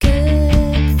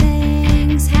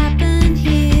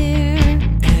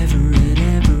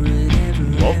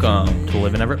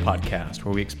podcast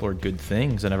where we explore good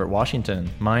things in Everett, Washington.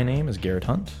 My name is Garrett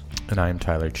Hunt. And I am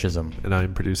Tyler Chisholm. And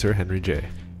I'm producer Henry J.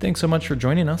 Thanks so much for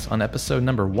joining us on episode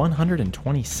number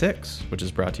 126, which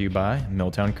is brought to you by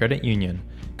Milltown Credit Union.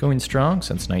 Going strong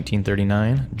since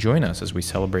 1939, join us as we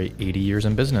celebrate 80 years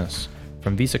in business.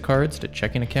 From Visa cards to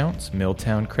checking accounts,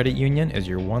 Milltown Credit Union is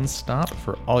your one stop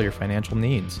for all your financial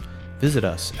needs. Visit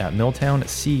us at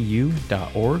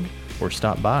milltowncu.org or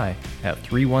stop by at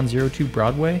 3102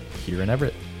 Broadway here in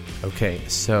Everett. Okay,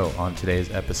 so on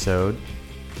today's episode,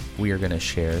 we are going to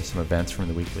share some events from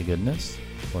the Weekly Goodness.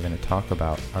 We're going to talk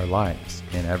about our lives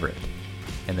in Everett.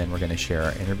 And then we're going to share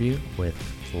our interview with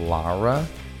Laura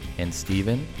and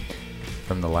Steven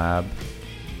from the lab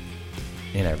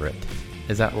in Everett.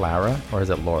 Is that Lara or is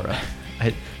it Laura? I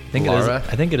think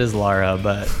it is Lara,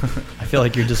 but I feel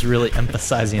like you're just really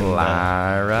emphasizing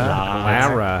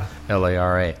Lara.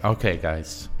 Lara. Okay,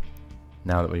 guys.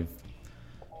 Now that we've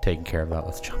taken care of that,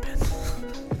 let's jump in.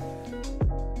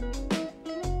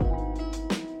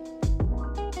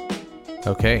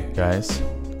 Okay, guys.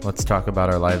 Let's talk about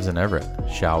our lives in Everett,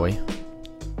 shall we?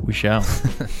 We shall.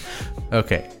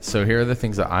 Okay, so here are the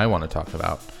things that I want to talk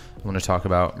about. I want to talk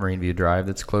about Marine View Drive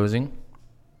that's closing.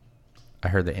 I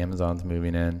heard that Amazon's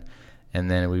moving in. And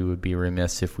then we would be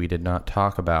remiss if we did not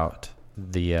talk about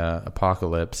the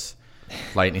apocalypse,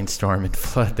 lightning storm, and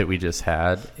flood that we just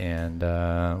had. And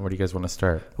where do you guys want to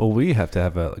start? Well, we have to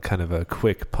have a kind of a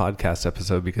quick podcast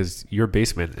episode because your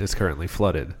basement is currently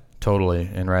flooded. Totally.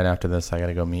 And right after this, I got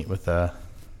to go meet with a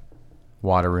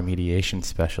water remediation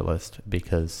specialist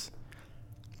because,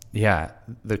 yeah,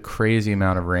 the crazy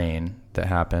amount of rain that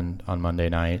happened on Monday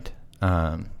night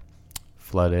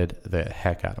flooded the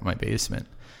heck out of my basement.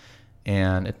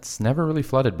 And it's never really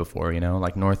flooded before,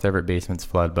 like North Everett basements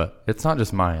flood, but it's not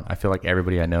just mine. I feel like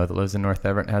everybody I know that lives in North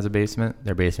Everett has a basement.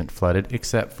 Their basement flooded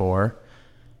except for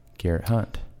Garrett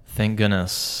Hunt. Thank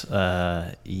goodness.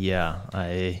 Yeah,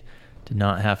 I did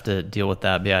not have to deal with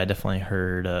that. But yeah, I definitely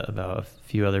heard about a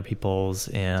few other people's,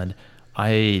 and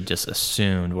I just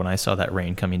assumed when I saw that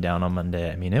rain coming down on Monday,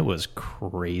 I mean, it was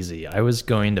crazy. I was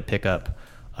going to pick up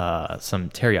some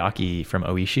teriyaki from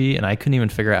Oishi, and I couldn't even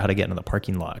figure out how to get into the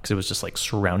parking lot because it was just like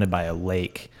surrounded by a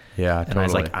lake. Yeah, and totally. I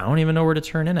was like, I don't even know where to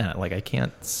turn in at. Like, I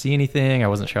can't see anything. I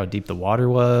wasn't sure how deep the water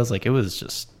was. Like, it was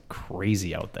just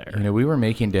crazy out there. We were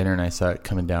making dinner, and I saw it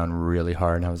coming down really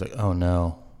hard, and I was like, oh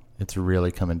no, it's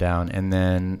really coming down. And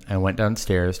then I went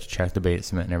downstairs to check the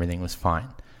basement, and everything was fine.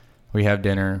 We have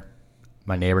dinner.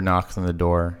 My neighbor knocks on the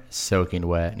door, soaking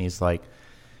wet, and he's like,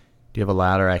 do you have a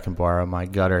ladder I can borrow? My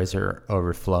gutters are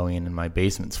overflowing and my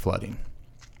basement's flooding.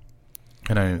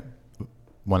 And I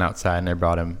went outside and I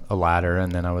brought him a ladder,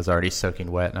 and then I was already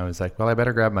soaking wet, and I was like, well, I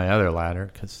better grab my other ladder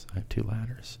because I have two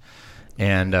ladders.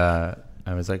 And I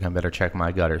was like, I better check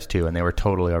my gutters too. And they were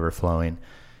totally overflowing.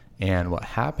 And what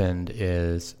happened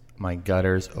is my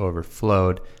gutters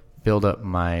overflowed, filled up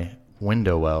my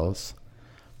window wells.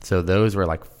 So those were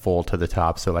like full to the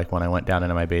top. So like when I went down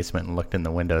into my basement and looked in the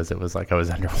windows, it was like I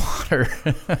was underwater.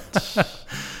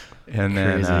 And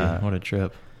Crazy. then What a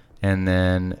trip. And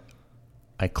then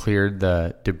I cleared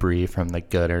the debris from the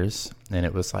gutters, and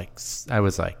it was like it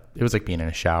was like being in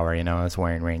a shower. I was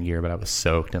wearing rain gear, but I was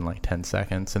soaked in like 10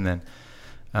 seconds. And then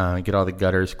get all the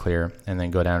gutters clear, and then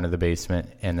go down to the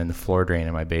basement, and then the floor drain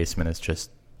in my basement is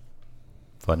just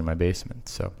flooding my basement.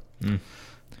 So.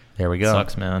 There we go.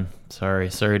 Sucks, man. Sorry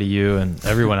to you and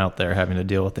everyone out there having to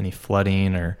deal with any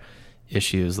flooding or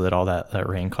issues that all that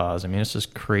rain caused. I mean, it's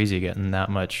just crazy getting that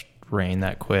much rain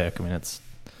that quick. I mean, it's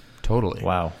totally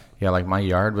wow. Yeah, like my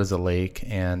yard was a lake,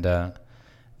 and the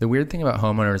weird thing about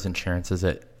homeowners insurance is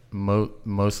it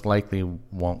most likely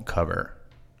won't cover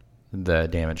the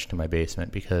damage to my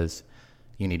basement because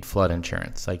you need flood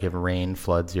insurance. Like if rain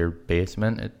floods your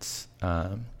basement, it's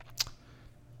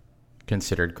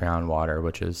considered groundwater,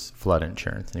 which is flood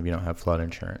insurance, and if you don't have flood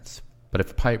insurance, but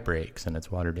if a pipe breaks and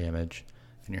it's water damage,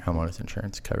 then your homeowner's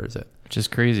insurance covers it. Which is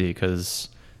crazy because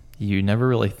you never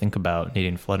really think about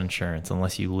needing flood insurance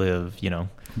unless you live,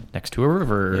 next to a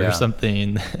river or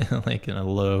something like in a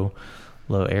low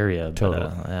area.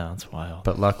 Totally. But yeah, it's wild.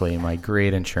 But luckily, my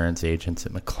great insurance agents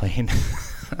at McLean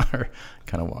are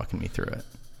kind of walking me through it.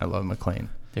 I love McLean.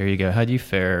 There you go. How'd you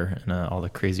fare in all the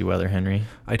crazy weather, Henry?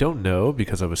 I don't know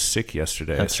because I was sick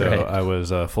yesterday. That's right. I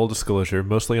was, full disclosure,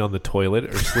 mostly on the toilet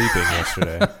or sleeping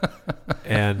yesterday.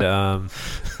 And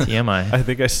TMI. I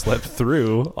think I slept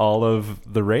through all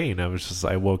of the rain.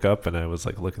 I woke up and I was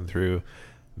like looking through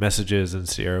messages, and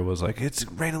Sierra was like, it's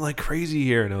raining like crazy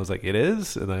here. And I was like, it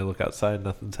is? And I look outside,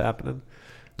 nothing's happening.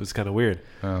 It was kind of weird.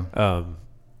 Oh.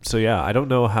 So yeah, I don't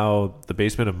know how the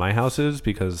basement of my house is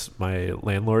because my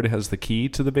landlord has the key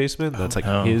to the basement. That's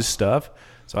like his stuff.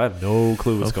 So I have no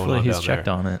clue what's going on down there. Hopefully he's checked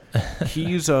on it.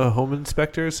 He's a home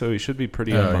inspector, so he should be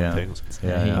pretty up on things.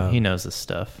 Yeah, he knows this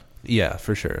stuff. Yeah,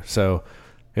 for sure. So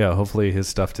yeah, hopefully his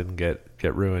stuff didn't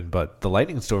get ruined. But the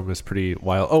lightning storm was pretty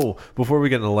wild. Oh, before we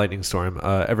get into the lightning storm,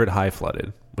 Everett High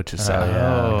flooded, which is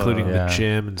sad, including the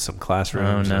gym and some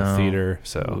classrooms and a theater.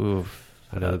 So oof.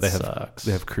 I know that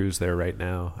they have crews there right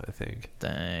now, I think.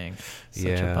 Dang.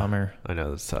 Such a bummer. I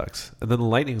know, that sucks. And then the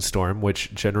lightning storm,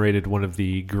 which generated one of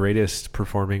the greatest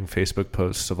performing Facebook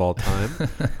posts of all time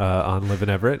on Live in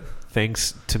Everett.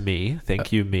 Thanks to me.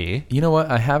 Thank you, me. You know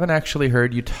what? I haven't actually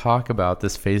heard you talk about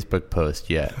this Facebook post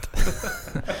yet.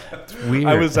 It's weird.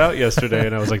 I was out yesterday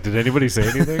and I was like, did anybody say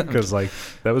anything? Because like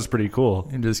that was pretty cool.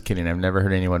 I'm just kidding. I've never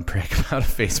heard anyone brag about a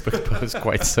Facebook post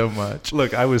quite so much.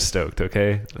 Look, I was stoked.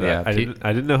 Okay, yeah, I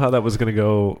didn't know how that was gonna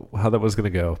go.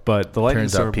 But the lightning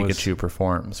storm Pikachu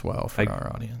performs well for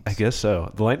our audience. I guess so.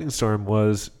 The lightning storm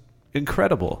was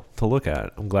incredible to look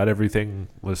at. I'm glad everything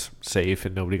was safe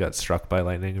and nobody got struck by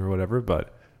lightning or whatever,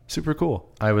 but super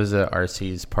cool. I was at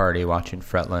RC's party watching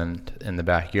Fretland in the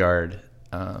backyard,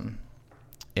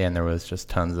 and there was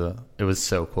just it was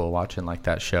so cool watching like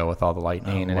that show with all the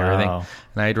lightning and everything.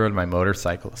 And I had rode my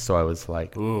motorcycle, so I was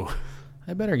like, ooh,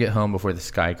 I better get home before the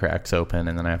sky cracks open,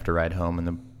 and then I have to ride home in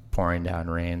the pouring down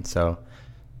rain. So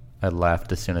I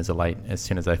left as soon as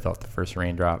I felt the first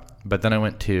raindrop. But then I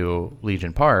went to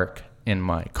Legion Park in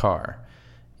my car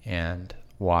and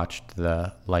watched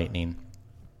the lightning.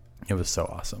 It was so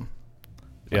awesome.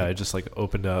 Yeah, I just like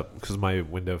opened up because my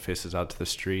window faces out to the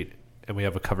street and we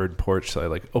have a covered porch. So I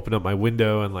like opened up my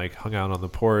window and like hung out on the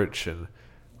porch and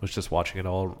was just watching it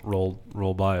all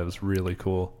roll by. It was really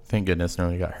cool. Thank goodness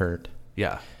nobody got hurt.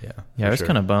 Yeah. I was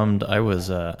kind of bummed. I was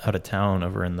out of town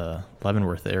over in the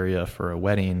Leavenworth area for a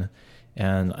wedding,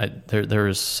 and there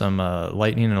was some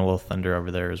lightning and a little thunder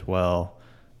over there as well.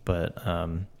 But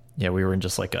we were in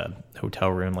just like a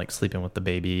hotel room, like sleeping with the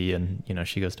baby, and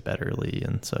she goes to bed early,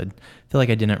 and so I feel like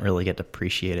I didn't really get to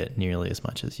appreciate it nearly as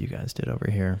much as you guys did over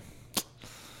here.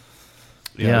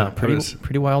 Yeah,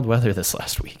 pretty wild weather this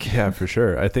last week. Yeah, for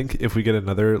sure. I think if we get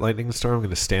another lightning storm, I'm going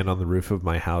to stand on the roof of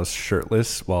my house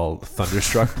shirtless while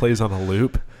Thunderstruck plays on a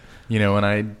loop. When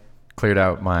I cleared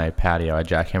out my patio, I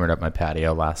jackhammered up my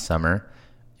patio last summer,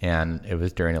 and it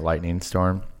was during a lightning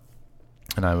storm.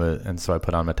 And so I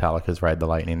put on Metallica's Ride the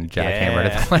Lightning and jackhammered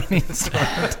at the lightning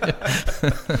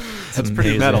storm. That's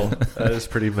pretty metal. That is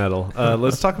pretty metal.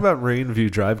 Let's talk about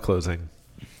Rainview Drive closing.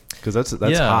 Because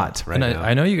that's hot right now.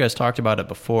 I know you guys talked about it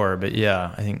before, but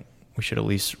yeah, I think we should at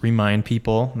least remind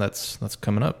people that's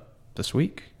coming up this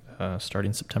week,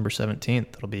 starting September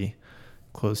 17th. It'll be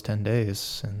closed 10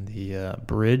 days, and the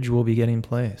bridge will be getting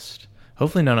placed.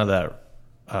 Hopefully none of that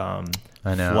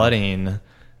flooding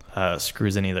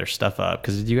screws any of their stuff up.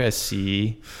 Because did you guys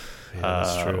see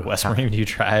West Rainview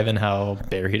Drive and how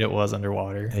buried it was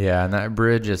underwater? Yeah, and that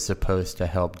bridge is supposed to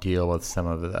help deal with some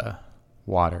of the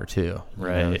water too,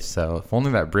 right? So if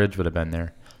only that bridge would have been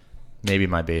there, maybe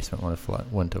my basement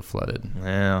wouldn't have flooded.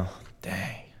 Yeah,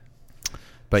 dang.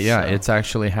 But yeah, it's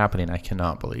actually happening. I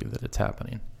cannot believe that it's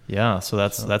happening. Yeah, so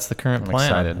that's the current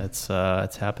plan. Excited.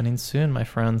 It's happening soon, my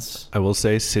friends. I will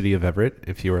say, City of Everett,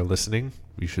 if you are listening,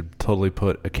 you should totally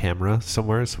put a camera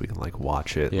somewhere so we can like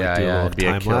watch it. Yeah, it'd be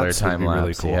a killer time lapse.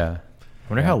 Really cool. Yeah. I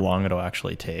wonder how long it'll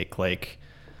actually take, like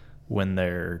when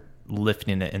they're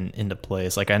lifting it into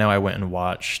place. Like I know I went and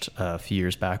watched a few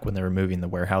years back when they were moving the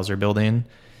Weyerhaeuser building,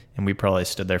 and we probably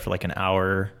stood there for like an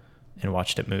hour and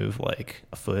watched it move like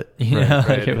a foot.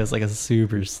 Like it was like a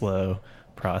super slow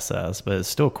process, but it's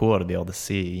still cool to be able to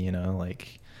see.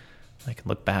 Like I can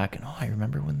look back and I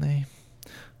remember when they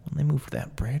moved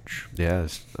that bridge. Yeah,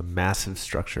 it's a massive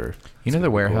structure. The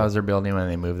Weyerhaeuser building, when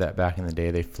they moved that back in the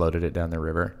day, they floated it down the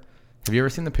river. Have you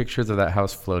ever seen the pictures of that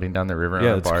house floating down the river on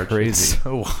a barge? Crazy. It's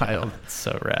so wild. It's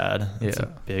so rad. It's a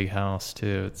big house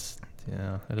too.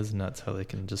 It is nuts how they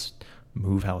can just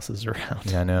move houses around.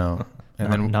 Yeah, I know.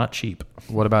 And then not cheap.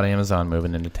 What about Amazon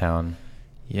moving into town?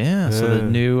 Yeah, so the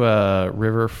new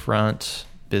Riverfront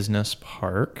Business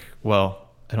Park. Well,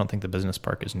 I don't think the business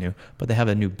park is new, but they have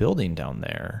a new building down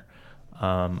there,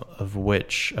 of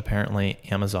which apparently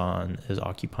Amazon is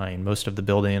occupying most of the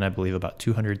building. I believe about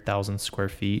 200,000 square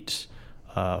feet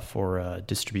for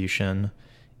distribution,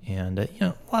 and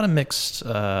a lot of mixed.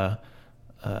 I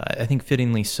think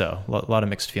fittingly so. A lot of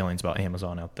mixed feelings about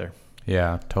Amazon out there.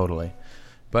 Yeah, totally.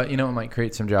 But it might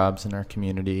create some jobs in our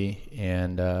community,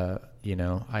 and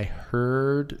I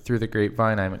heard through the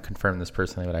grapevine. I haven't confirmed this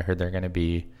personally, but I heard they're going to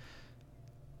be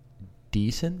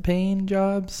decent paying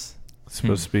jobs. It's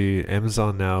supposed to be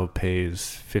Amazon now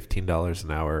pays $15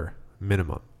 an hour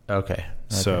minimum. Okay.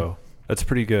 So that's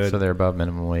pretty good. So they're above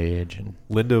minimum wage. And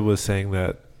Linda was saying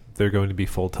that they're going to be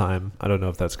full-time. I don't know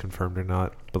if that's confirmed or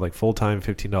not, but like full-time,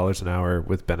 $15 an hour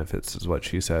with benefits is what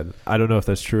she said. I don't know if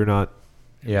that's true or not.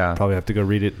 yeah. Probably have to go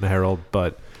read it in the Herald,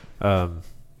 but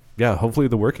yeah, hopefully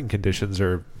the working conditions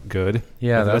are good.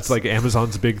 Yeah, that's like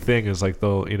Amazon's big thing is like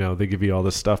they give you all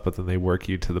this stuff, but then they work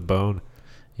you to the bone.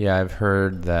 Yeah, I've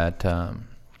heard that.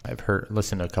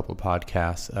 Listened to a couple of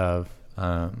podcasts of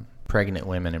pregnant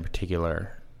women in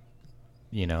particular,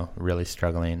 really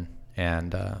struggling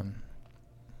and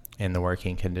in the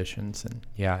working conditions. And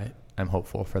yeah, I'm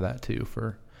hopeful for that too,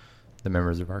 for the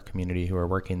members of our community who are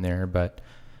working there. But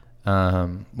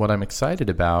what I'm excited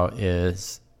about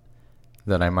is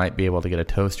that I might be able to get a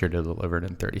toaster delivered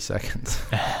in 30 seconds.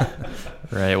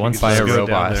 Right. Once by a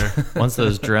robot. Once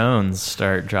those drones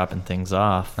start dropping things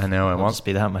off, I know. It won't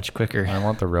be that much quicker. I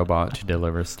want the robot to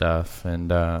deliver stuff, and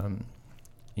that's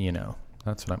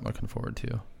what I'm looking forward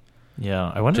to.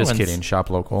 Yeah, I wonder. Just kidding.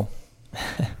 Shop local.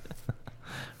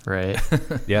 Right.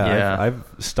 Yeah. I've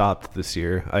stopped this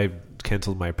year. I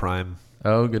canceled my Prime.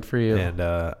 Oh, good for you. And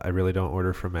I really don't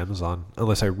order from Amazon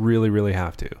unless I really, really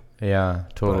have to. Yeah,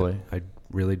 totally. But I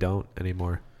really don't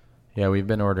anymore. Yeah, we've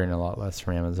been ordering a lot less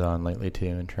from Amazon lately too,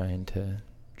 and trying to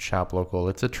shop local.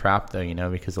 It's a trap though,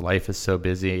 because life is so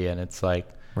busy, and it's like,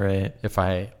 right, if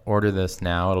I order this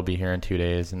now, it'll be here in 2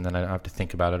 days, and then I don't have to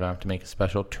think about it. I don't have to make a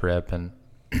special trip, and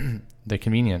the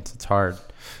convenience, it's hard.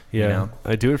 Yeah,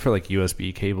 I do it for like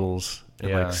USB cables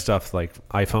and like stuff like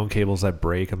iPhone cables that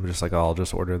break. I'm just like, I'll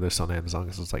just order this on Amazon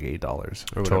because it's like $8 or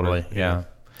whatever. Totally, yeah.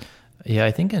 Yeah,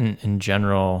 I think in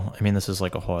general, I mean, this is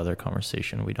like a whole other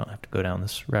conversation. We don't have to go down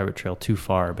this rabbit trail too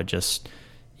far, but just,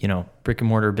 brick and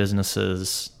mortar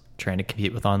businesses trying to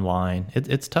compete with online.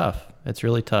 It's tough. It's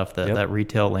really tough that that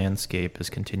retail landscape is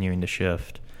continuing to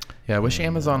shift. Yeah, I wish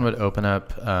Amazon would open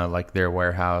up like their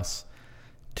warehouse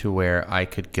to where I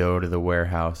could go to the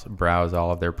warehouse, browse all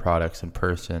of their products in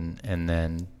person, and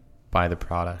then buy the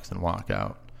products and walk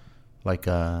out. Like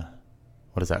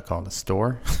what is that called? A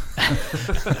store?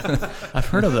 I've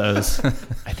heard of those.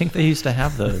 I think they used to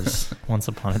have those once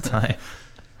upon a time.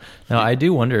 Now, I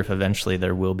do wonder if eventually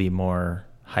there will be more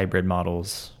hybrid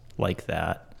models like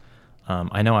that.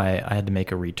 I know I had to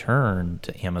make a return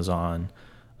to Amazon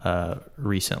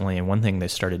recently, and one thing they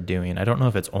started doing, I don't know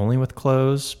if it's only with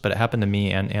clothes, but it happened to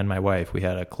me and my wife. We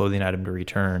had a clothing item to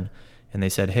return, and they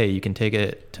said, hey, you can take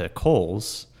it to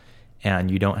Kohl's, and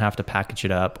you don't have to package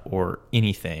it up or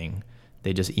anything.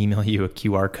 They just email you a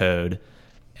QR code,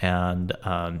 and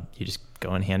you just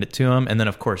go and hand it to them. And then,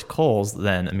 of course, Kohl's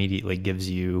then immediately gives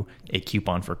you a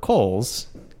coupon for Kohl's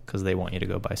because they want you to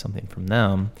go buy something from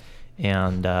them.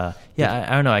 And I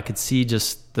don't know. I could see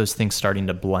just those things starting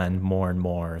to blend more and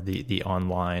more. The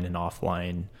online and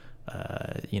offline,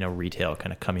 retail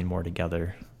kind of coming more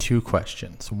together. 2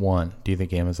 questions. 1, do you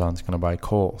think Amazon's going to buy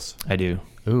Kohl's? I do.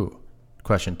 Ooh.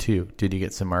 Question 2, did you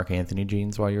get some Mark Anthony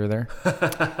jeans while you were there?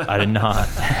 I did not.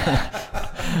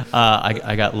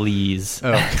 I got Lee's.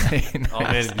 Okay. Nice. Oh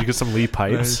man, did you get some Lee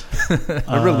pipes?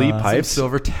 Remember Lee pipes? Some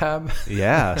silver tab?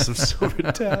 Yeah, some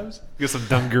silver tabs. You get some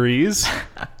dungarees.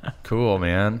 Cool,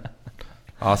 man.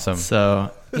 Awesome.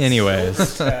 So, anyways.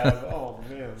 Silver tab. Oh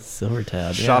man. Silver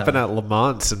tab. Shopping at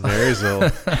Lamont's in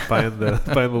Marysville, buying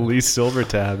the Lee silver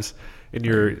tabs. And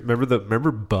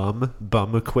remember bum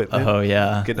equipment? Oh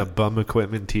yeah, getting a bum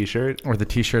equipment T-shirt, or the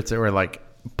T-shirts that were like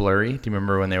blurry. Do you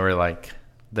remember when they were like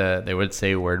they would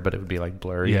say a word, but it would be like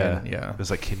blurry? Yeah, yeah. It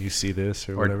was like, can you see this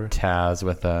or or whatever? Taz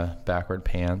with backward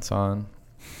pants on.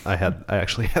 I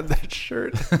actually had that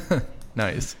shirt.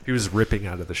 Nice. He was ripping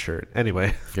out of the shirt.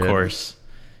 Anyway, of course.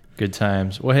 Good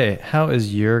times. Well, hey, how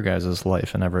is your guys'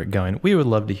 life in Everett going? We would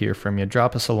love to hear from you.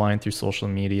 Drop us a line through social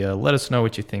media. Let us know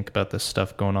what you think about this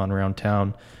stuff going on around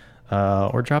town.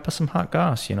 Or drop us some hot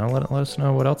goss. Let us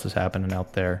know what else is happening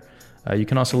out there. You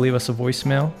can also leave us a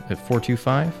voicemail at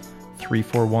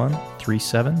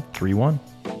 425-341-3731.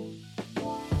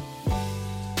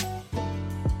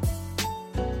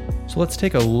 So let's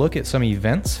take a look at some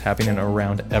events happening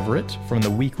around Everett from the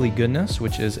Weekly Goodness,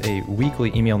 which is a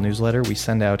weekly email newsletter we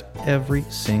send out every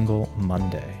single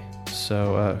Monday.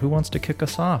 So who wants to kick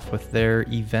us off with their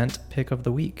event pick of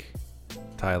the week?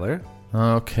 Tyler?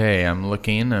 Okay, I'm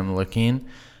looking.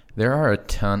 There are a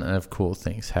ton of cool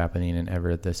things happening in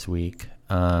Everett this week.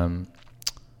 I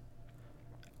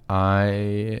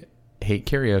hate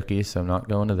karaoke, so I'm not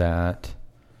going to that.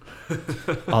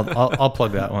 I'll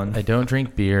plug that one. I don't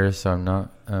drink beer, so I'm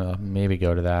not. Maybe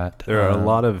go to that. There are a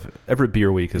lot of Everett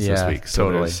Beer Week is this week, so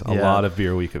totally. there's a lot of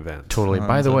beer week events. Totally. Tons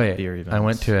By the of way, beer events. I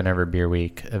went to an Everett Beer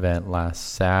Week event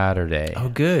last Saturday. Oh,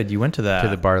 good. You went to that. To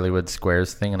the Barleywood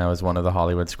Squares thing, and I was one of the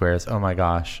Hollywood Squares. Oh my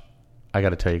gosh, I got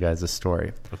to tell you guys this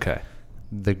story. Okay.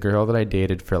 The girl that I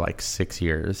dated for like 6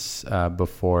 years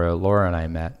before Laura and I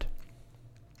met,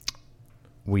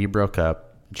 we broke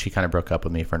up. She kind of broke up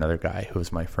with me for another guy who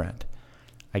was my friend.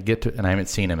 And I haven't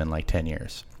seen him in like 10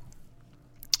 years.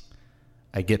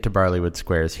 I get to Barleywood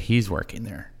Squares. He's working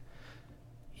there.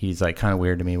 He's like kind of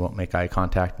weird to me, won't make eye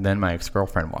contact. And then my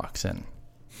ex-girlfriend walks in.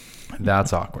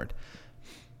 That's awkward.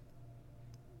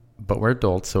 But we're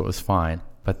adults, so it was fine.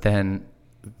 But then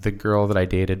the girl that I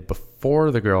dated before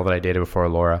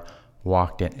Laura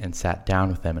walked in and sat down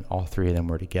with them, and all three of them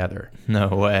were together. No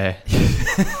way.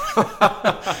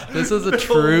 This is a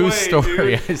true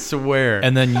story, I swear.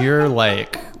 And then you're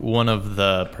like one of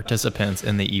the participants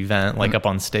in the event, like up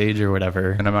on stage or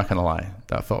whatever. And I'm not going to lie,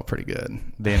 that felt pretty good.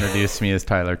 They introduced me as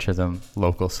Tyler Chisholm,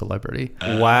 local celebrity.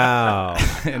 Wow.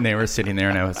 And they were sitting there,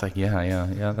 and I was like,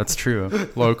 yeah, that's true.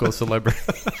 Local celebrity.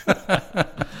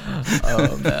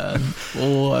 Oh, man.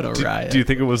 What a riot. Do you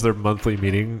think it was their monthly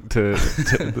meeting to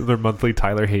their monthly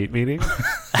Tyler hate meeting?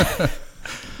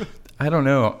 I don't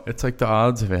know. It's like the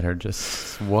odds of it are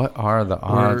just, what are the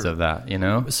odds of that, you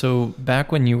know? So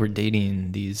back when you were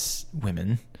dating these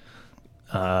women,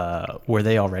 were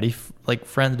they already like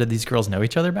friends? Did these girls know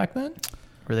each other back then?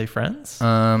 Were they friends?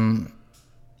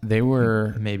 They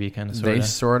were maybe kind of. They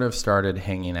sort of started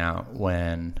hanging out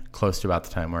when close to about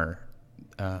the time where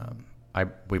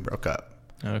we broke up.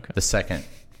 Okay. The second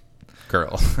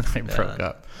girl I broke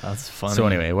up. That's funny. So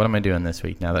anyway, what am I doing this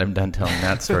week now that I'm done telling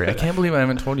that story? I can't believe I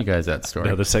haven't told you guys that story.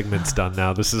 No, the segment's done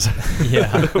now. This is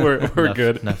we're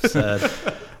good. Enough said.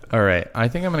 All right. I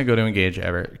think I'm going to go to Engage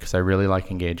Everett because I really like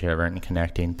Engage Everett and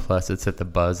connecting. Plus, it's at the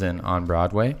Buzzin' on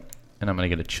Broadway. And I'm going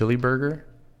to get a chili burger,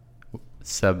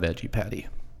 sub veggie patty.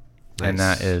 Nice. And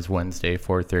that is Wednesday,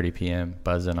 4:30 p.m.,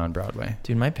 Buzzin' on Broadway.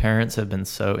 Dude, my parents have been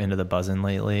so into the Buzzin'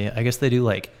 lately. I guess they do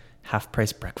like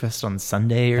half-price breakfast on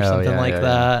Sunday or something like that.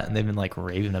 Yeah. And they've been like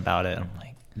raving about it. I'm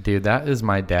like, dude, that is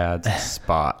my dad's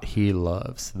spot. He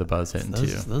loves the Buzzin' too.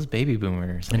 Those baby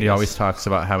boomers. And he always talks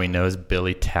about how he knows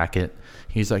Billy Tackett.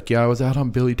 He's like, yeah, I was out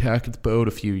on Billy Tackett's boat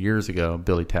a few years ago.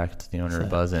 Billy Tackett's the owner of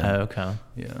Buzzin'. Oh, okay.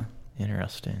 Yeah.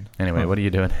 Interesting. Anyway, what are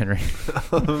you doing, Henry?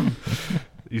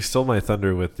 You stole my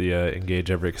thunder with the Engage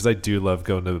Everett because I do love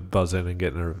going to Buzzin' and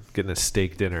getting a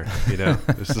steak dinner. You know,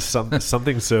 there's just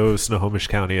something so Snohomish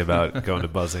County about going to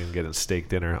Buzzin' and getting a steak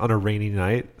dinner on a rainy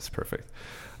night. It's perfect.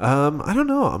 I don't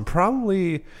know.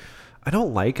 I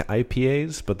don't like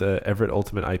IPAs, but the Everett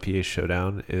Ultimate IPA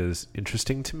Showdown is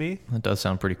interesting to me. That does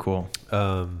sound pretty cool.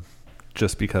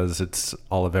 Just because it's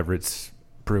all of Everett's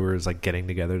brewers like getting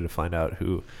together to find out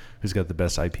who's got the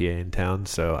best IPA in town.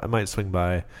 So I might swing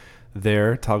by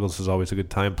there. Toggles is always a good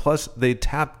time. Plus, they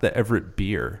tap the Everett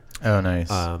beer. Oh,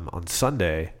 nice. On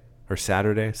Sunday or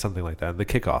Saturday, something like that. The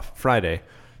kickoff Friday.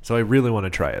 So I really want to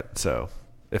try it. So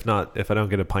if I don't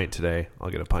get a pint today, I'll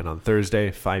get a pint on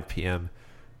Thursday, 5 p.m.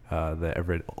 The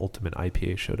Everett Ultimate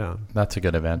IPA Showdown. That's a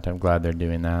good event. I'm glad they're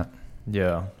doing that.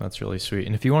 Yeah, that's really sweet.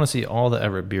 And if you want to see all the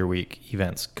Everett Beer Week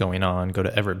events going on, go to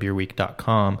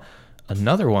everettbeerweek.com.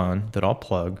 Another one that I'll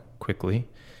plug quickly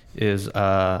is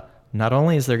not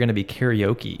only is there going to be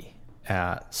karaoke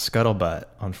at Scuttlebutt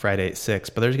on Friday at 6,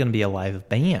 but there's going to be a live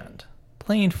band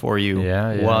playing for you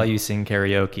while you sing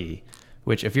karaoke.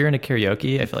 Which, if you're into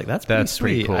karaoke, I feel like that's pretty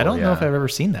sweet. Cool, I don't know if I've ever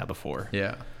seen that before.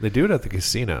 Yeah. They do it at the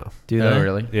casino. Do they? Oh,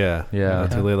 really? Yeah. Yeah.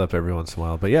 They lit up every once in a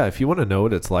while. But yeah, if you want to know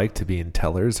what it's like to be in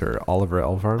Tellers or Oliver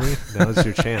Elf Army, now's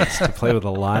your chance to sing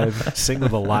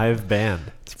with a live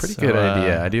band. It's a pretty good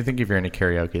idea. I do think if you're into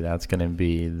karaoke, that's going to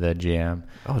be the jam.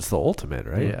 Oh, it's the ultimate,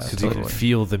 right? Yeah, because you can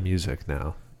feel the music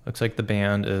now. Looks like the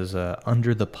band is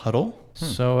Under the Puddle.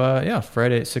 So,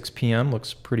 Friday at 6 p.m.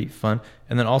 looks pretty fun.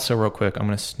 And then also, real quick, I'm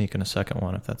going to sneak in a second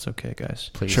one if that's okay,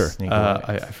 guys. Please. Sure.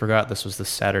 I forgot this was this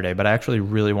Saturday, but I actually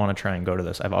really want to try and go to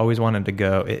this. I've always wanted to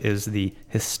go. It is the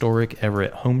Historic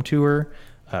Everett Home Tour,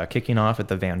 kicking off at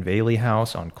the Van Valey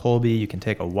House on Colby. You can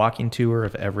take a walking tour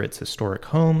of Everett's historic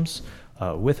homes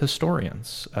with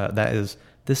historians. That is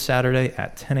this Saturday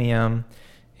at 10 a.m.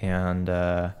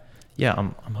 And...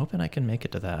 I'm hoping I can make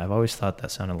it to that. I've always thought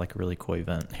that sounded like a really cool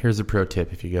event. Here's a pro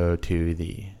tip if you go to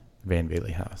the Van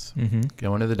Valey house. Mm-hmm.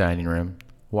 Go into the dining room,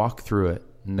 walk through it,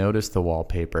 notice the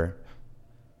wallpaper,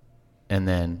 and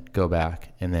then go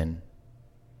back and then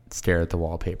stare at the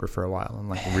wallpaper for a while and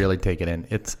like really take it in.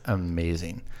 It's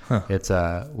amazing. Huh. It's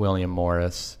a William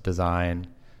Morris design,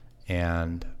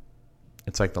 and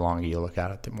It's like the longer you look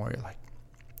at it, the more you're like,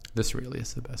 this really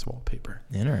is the best wallpaper.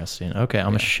 Interesting. Okay,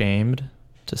 I'm ashamed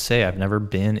to say I've never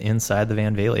been inside the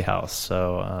Van Bailey house,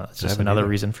 so it's just another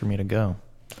reason for me to go.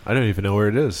 I don't even know where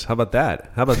it is. How about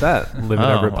that? Live in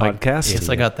Everett podcast. I guess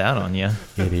I got that on you.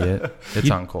 Idiot. It's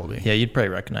on Colby. Yeah, you'd probably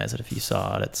recognize it if you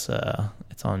saw it.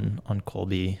 It's on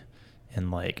Colby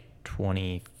in like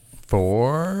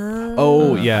 24.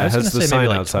 Oh yeah, it has the sign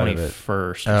like outside of it.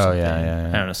 21st. Oh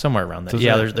yeah. I don't know, somewhere around there.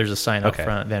 So there's a sign up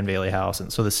front, Van Bailey House,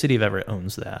 and so the city of Everett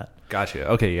owns that. Gotcha.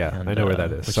 Okay, yeah, And, I know where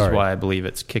that is. Which is why I believe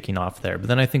it's kicking off there. But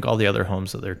then I think all the other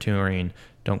homes that they're touring,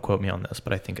 don't quote me on this,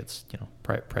 but I think it's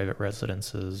private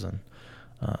residences and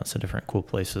some different cool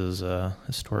places,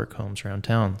 historic homes around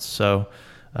town. So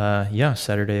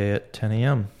Saturday at 10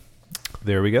 a.m.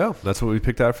 There we go. That's what we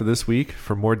picked out for this week.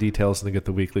 For more details and to get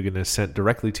the weekly goodness sent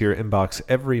directly to your inbox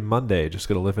every Monday, just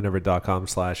go to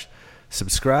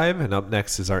liveineverett.com/subscribe. And up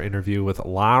next is our interview with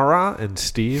Lara and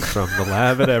Steve from the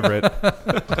lab at Everett.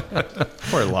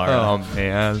 Poor Lara. Oh,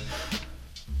 man.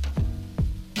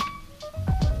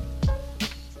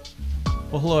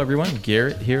 Well, hello, everyone.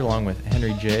 Garrett here along with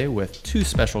Henry J. with two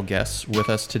special guests with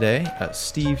us today.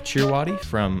 Steve Chirwadi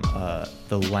from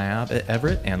the lab at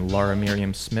Everett and Laura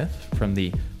Miriam Smith from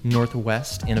the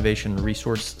Northwest Innovation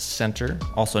Resource Center,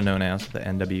 also known as the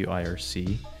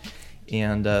NWIRC.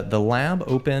 And the lab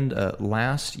opened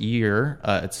last year.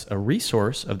 It's a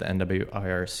resource of the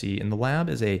NWIRC, and the lab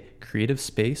is a creative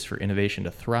space for innovation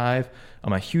to thrive.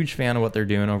 I'm a huge fan of what they're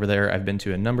doing over there. I've been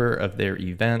to a number of their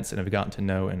events and have gotten to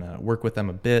know and work with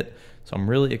them a bit. So I'm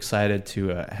really excited to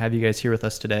have you guys here with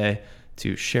us today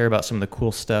to share about some of the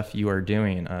cool stuff you are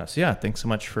doing. Thanks so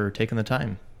much for taking the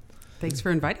time. Thanks for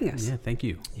inviting us. Yeah, thank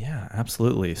you. Yeah,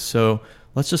 absolutely. So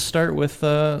let's just start with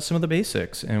some of the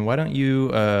basics. And why don't you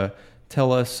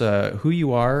tell us who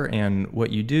you are and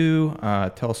what you do.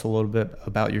 Tell us a little bit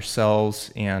about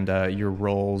yourselves and your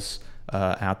roles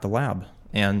at the lab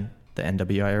and the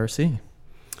NWIRC.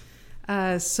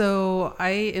 So I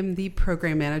am the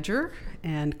program manager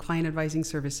and client advising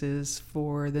services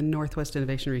for the Northwest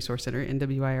Innovation Resource Center,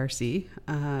 NWIRC.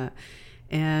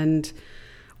 And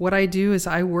what I do is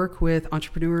I work with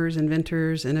entrepreneurs,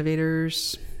 inventors,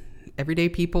 innovators, everyday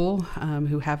people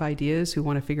who have ideas, who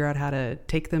want to figure out how to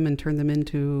take them and turn them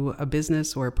into a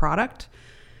business or a product,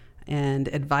 and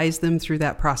advise them through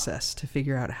that process to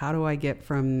figure out, how do I get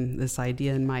from this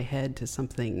idea in my head to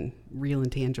something real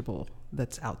and tangible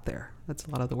that's out there. That's a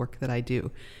lot of the work that I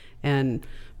do. And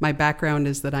my background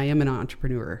is that I am an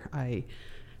entrepreneur. I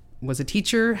was a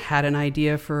teacher, had an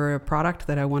idea for a product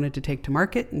that I wanted to take to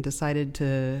market, and decided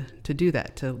to do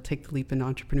that, to take the leap into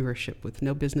entrepreneurship with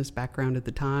no business background at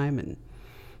the time, and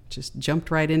just jumped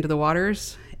right into the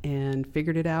waters and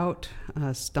figured it out,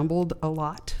 stumbled a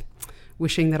lot,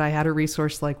 wishing that I had a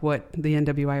resource like what the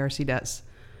NWIRC does.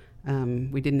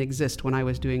 We didn't exist when I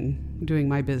was doing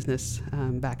my business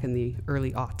back in the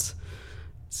early aughts.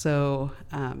 So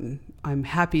I'm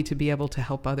happy to be able to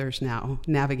help others now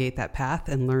navigate that path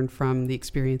and learn from the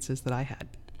experiences that I had.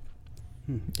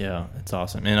 Yeah, it's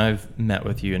awesome. And I've met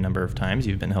with you a number of times.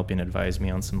 You've been helping advise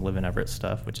me on some Live in Everett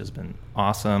stuff, which has been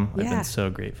awesome. Yeah. I've been so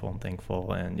grateful and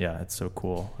thankful. And yeah, it's so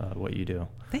cool what you do.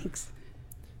 Thanks.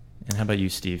 And how about you,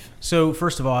 Steve? So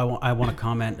first of all, I want to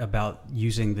comment about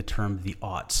using the term the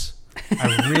aughts.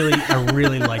 I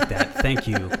really like that. Thank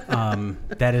you.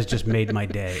 That has just made my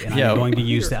day, and I'm going to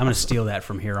use that. I'm going to steal that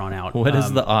from here on out. What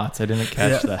is the aughts? I didn't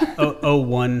catch that.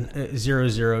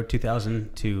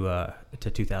 2000 to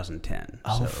 2010.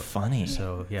 Oh, so, funny.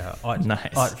 So yeah,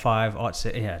 Nice. Aught 5, aught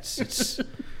 6. Yeah, it's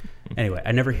anyway.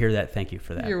 I never hear that. Thank you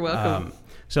for that. You're welcome.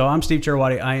 So I'm Steve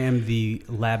Chirwadi. I am the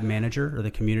lab manager, or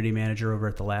the community manager over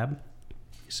at the lab.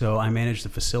 So I manage the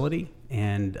facility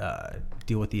and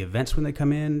deal with the events when they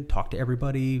come in, talk to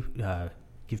everybody,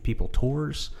 give people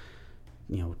tours.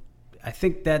 I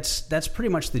think that's pretty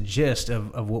much the gist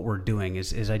of what we're doing.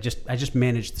 Is I just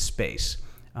manage the space.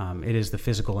 It is the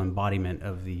physical embodiment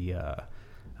of the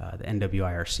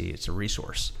NWIRC. It's a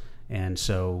resource, and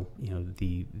so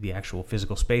the actual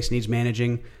physical space needs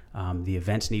managing. The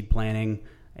events need planning,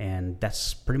 and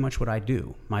that's pretty much what I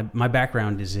do. My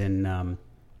background is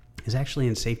actually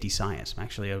in safety science. I'm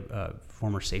actually a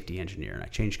former safety engineer, and I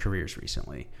changed careers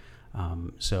recently.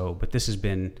 But this has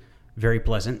been very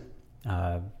pleasant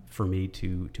for me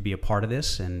to be a part of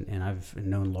this, and I've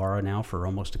known Laura now for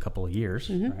almost a couple of years,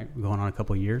 right? We're going on a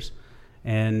couple of years,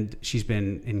 and she's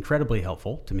been incredibly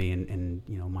helpful to me in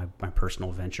my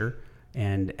personal venture.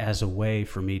 And as a way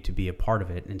for me to be a part of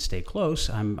it and stay close,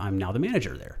 I'm now the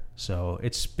manager there. So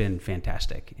it's been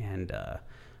fantastic, and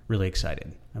really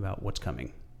excited about what's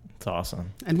coming. It's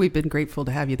awesome. And we've been grateful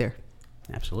to have you there.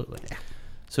 Absolutely. Yeah.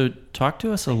 So talk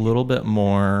to us a little bit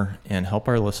more and help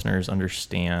our listeners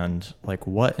understand like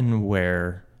what and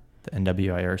where the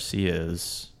NWIRC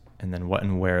is, and then what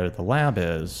and where the lab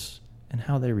is, and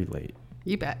how they relate.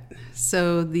 You bet.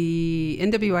 So the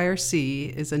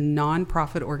NWIRC is a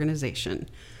nonprofit organization.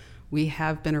 We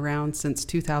have been around since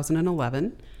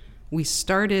 2011. We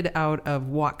started out of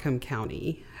Whatcom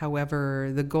County. However,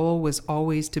 the goal was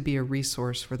always to be a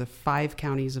resource for the 5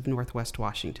 counties of Northwest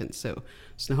Washington, so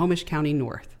Snohomish County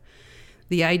North.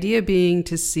 The idea being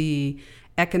to see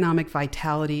economic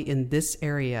vitality in this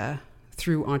area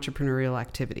through entrepreneurial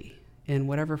activity in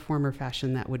whatever form or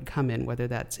fashion that would come in, whether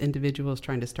that's individuals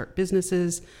trying to start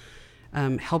businesses,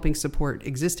 helping support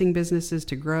existing businesses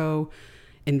to grow,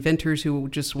 inventors who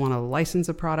just want to license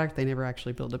a product, they never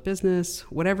actually build a business,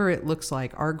 whatever it looks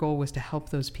like. Our goal was to help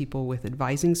those people with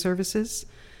advising services,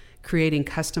 creating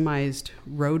customized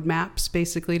roadmaps,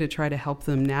 basically, to try to help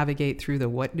them navigate through the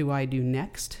what do I do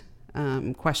next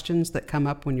questions that come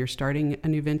up when you're starting a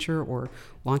new venture or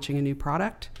launching a new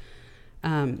product.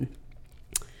 And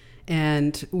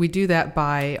we do that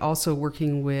by also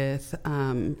working with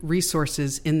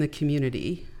resources in the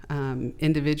community.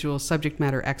 Individual subject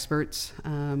matter experts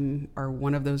are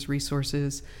one of those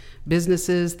resources.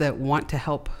 Businesses that want to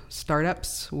help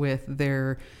startups with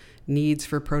their needs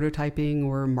for prototyping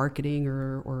or marketing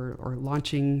or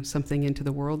launching something into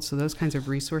the world. So those kinds of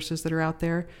resources that are out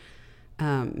there.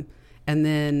 And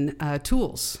then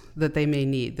tools that they may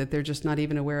need that they're just not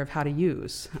even aware of how to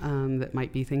use. That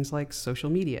might be things like social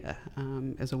media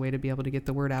as a way to be able to get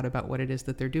the word out about what it is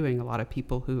that they're doing. A lot of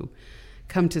people who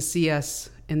come to see us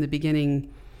in the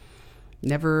beginning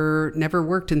never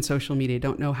worked in social media,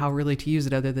 don't know how really to use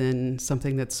it other than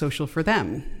something that's social for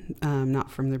them, not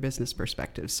from their business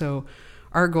perspective. So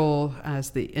our goal as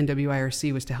the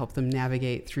NWIRC was to help them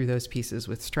navigate through those pieces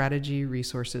with strategy,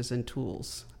 resources, and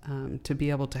tools to be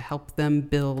able to help them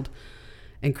build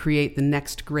and create the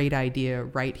next great idea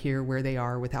right here where they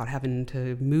are without having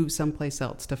to move someplace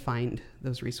else to find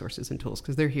those resources and tools,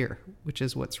 because they're here, which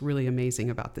is what's really amazing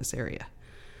about this area.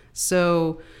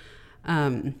 So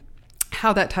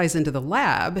how that ties into the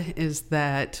lab is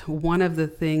that one of the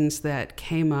things that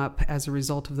came up as a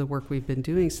result of the work we've been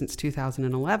doing since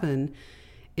 2011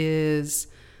 is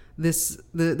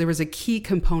there was a key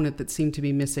component that seemed to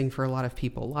be missing for a lot of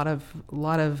people. A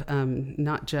lot of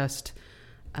not just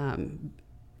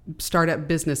startup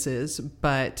businesses,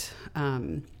 but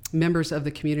members of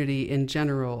the community in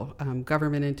general,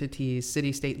 government entities,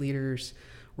 city, state leaders,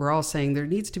 we're all saying there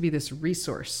needs to be this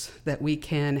resource that we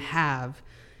can have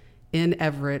in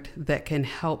Everett that can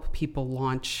help people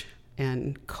launch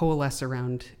and coalesce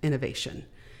around innovation.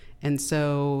 And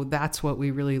so that's what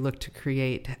we really look to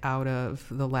create out of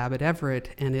the lab at Everett,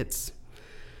 and its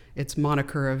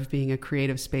moniker of being a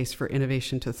creative space for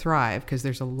innovation to thrive, because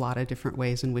there's a lot of different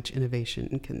ways in which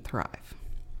innovation can thrive.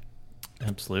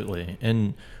 Absolutely.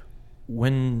 And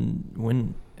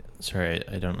when sorry,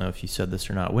 I don't know if you said this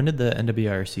or not. When did the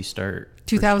NWIRC start?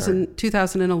 2011.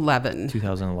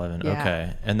 2011. Yeah.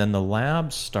 Okay. And then the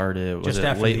lab started, was Just it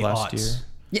after late the last aughts. year?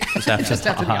 Yeah, Just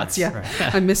after the odds. Yeah,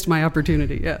 right. I missed my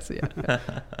opportunity. Yes, yeah.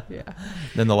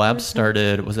 Then the lab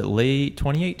started, was it late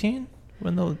 2018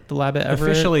 when the lab at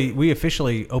Everett? We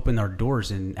officially opened our doors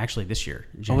in actually this year.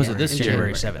 Was it this year?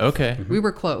 January 7th. Okay. We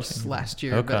were close last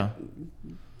year, but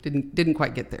didn't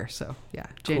quite get there. So yeah,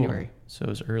 January. Cool. So it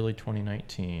was early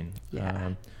 2019.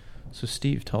 Yeah. So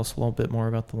Steve, tell us a little bit more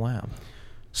about the lab.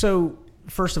 So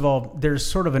first of all, there's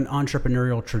sort of an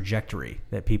entrepreneurial trajectory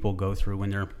that people go through when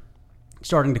they're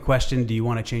starting to question, do you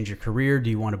want to change your career? Do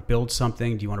you want to build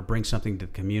something? Do you want to bring something to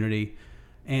the community?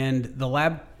 And the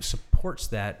lab supports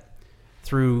that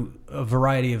through a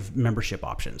variety of membership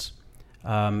options.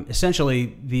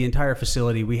 Essentially, the entire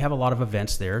facility, we have a lot of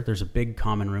events there. There's a big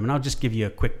common room, and I'll just give you a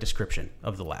quick description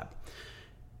of the lab.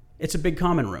 It's a big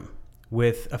common room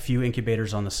with a few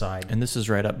incubators on the side. And this is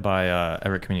right up by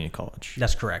Everett Community College.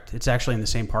 That's correct. It's actually in the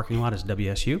same parking lot as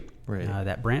WSU, right.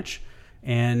 That branch.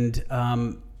 And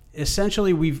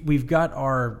essentially, we've got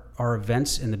our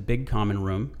events in the big common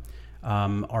room.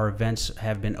 Our events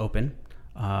have been open.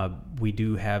 We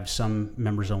do have some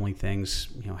members-only things,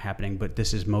 happening, but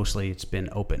this is mostly it's been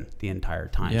open the entire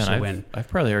time. Yeah, so I've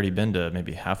probably already been to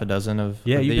maybe half a dozen of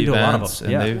you've the been to a lot of events,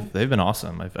 them. and Yeah. they've been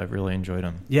awesome. I've really enjoyed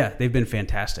them. Yeah, they've been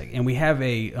fantastic, and we have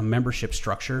a membership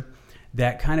structure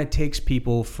that kind of takes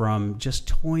people from just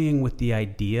toying with the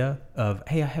idea of,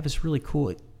 hey, I have this really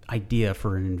cool idea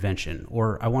for an invention,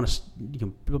 or I want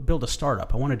to build a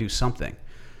startup. I want to do something.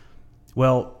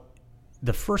 Well,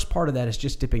 the first part of that is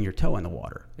just dipping your toe in the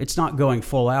water. It's not going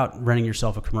full out, renting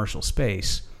yourself a commercial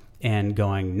space. and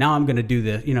going, now I'm going to do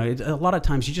this. A lot of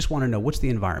times you just want to know, what's the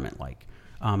environment like?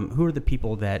 Who are the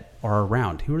people that are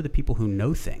around? Who are the people who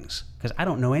know things? Because I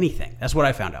don't know anything. That's what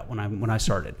I found out when I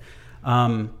started.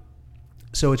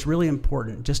 So it's really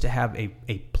important just to have a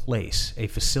place, a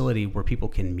facility where people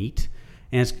can meet.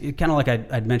 And it's kind of like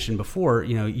I'd mentioned before,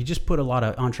 you just put a lot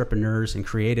of entrepreneurs and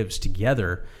creatives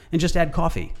together and just add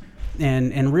coffee.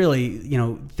 And really,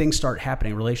 things start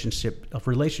happening,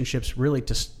 relationships really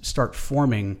to start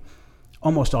forming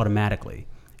almost automatically.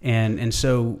 And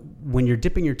so when you're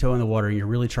dipping your toe in the water and you're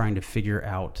really trying to figure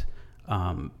out,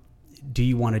 do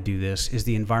you want to do this? Is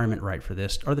the environment right for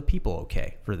this? Are the people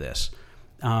okay for this?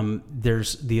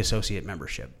 There's the associate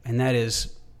membership, and that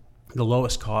is the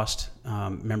lowest cost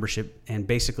membership. And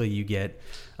basically you get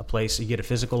a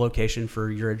physical location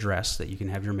for your address that you can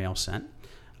have your mail sent.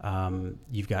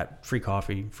 You've got free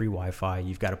coffee, free Wi-Fi.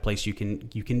 You've got a place you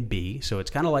can be. So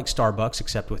it's kind of like Starbucks,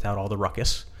 except without all the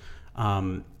ruckus.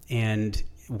 And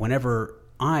whenever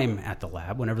I'm at the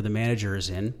lab, whenever the manager is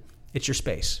in, it's your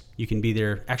space. You can be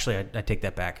there. Actually, I take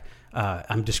that back.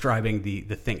 I'm describing the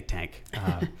think tank.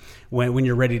 When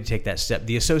you're ready to take that step.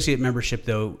 The associate membership,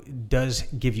 though, does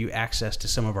give you access to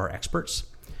some of our experts,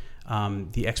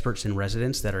 the experts in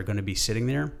residence that are going to be sitting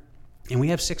there. And we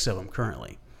have 6 of them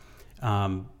currently.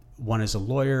 One is a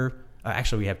lawyer.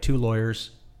 Actually, we have 2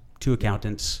 lawyers, 2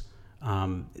 accountants,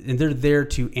 and they're there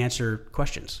to answer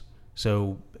questions.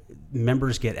 So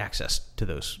members get access to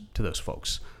those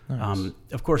folks. Nice.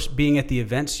 Of course, being at the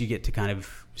events, you get to kind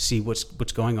of see what's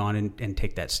going on and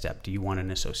take that step. Do you want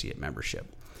an associate membership?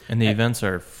 And the events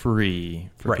are free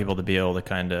for people to be able to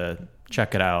kind of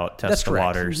check it out, test the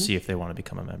waters, see if they want to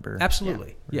become a member.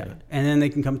 Absolutely. Yeah. And then they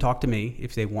can come talk to me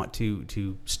if they want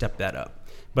to step that up.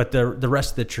 But the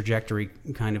rest of the trajectory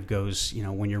kind of goes,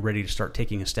 when you're ready to start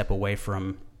taking a step away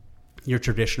from your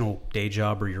traditional day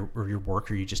job or your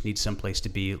work, or you just need some place to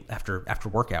be after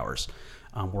work hours.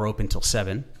 We're open till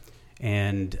 7.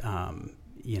 And,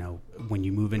 when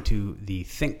you move into the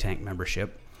think tank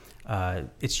membership,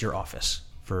 it's your office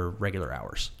for regular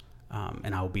hours.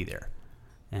 And I will be there.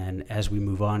 And as we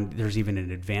move on, there's even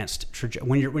an advanced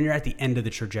when you're at the end of the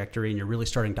trajectory and you're really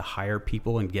starting to hire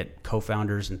people and get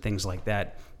co-founders and things like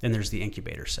that, then there's the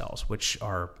incubator cells, which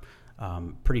are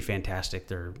pretty fantastic.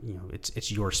 They're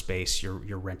it's your space.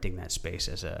 You're renting that space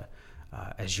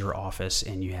as your office,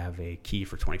 and you have a key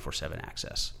for 24/7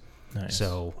 access. Nice.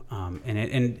 So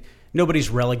and nobody's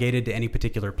relegated to any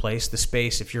particular place. The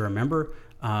space, if you're a member,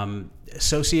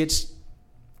 associates.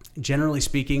 Generally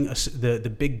speaking,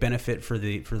 the big benefit for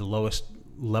the lowest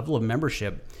level of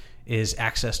membership is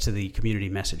access to the community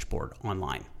message board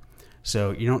online.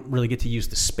 So you don't really get to use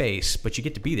the space, but you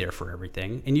get to be there for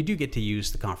everything, and you do get to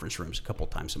use the conference rooms a couple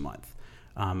times a month.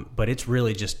 But it's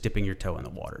really just dipping your toe in the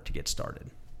water to get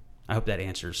started. I hope that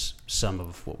answers some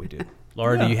of what we do.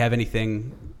 Laura, do you have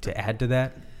anything to add to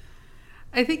that?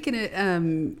 I think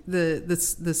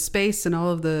the space and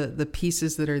all of the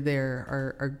pieces that are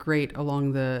there are great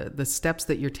along the steps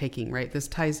that you're taking, right? This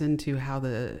ties into how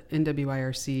the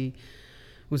NWIRC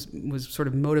was sort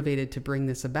of motivated to bring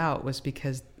this about, was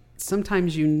because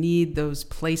sometimes you need those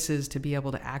places to be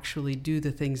able to actually do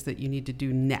the things that you need to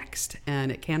do next.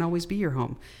 And it can't always be your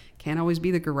home, can't always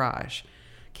be the garage,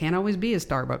 can't always be a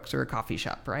Starbucks or a coffee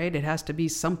shop, right? It has to be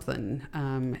something.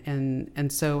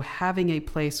 And so having a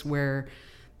place where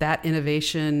that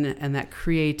innovation and that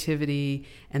creativity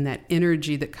and that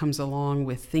energy that comes along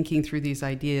with thinking through these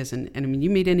ideas, and I mean, you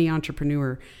meet any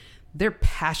entrepreneur, they're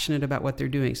passionate about what they're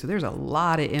doing. So there's a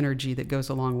lot of energy that goes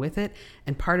along with it.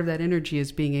 And part of that energy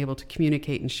is being able to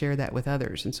communicate and share that with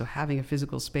others. And so having a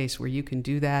physical space where you can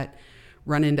do that,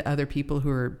 run into other people who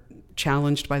are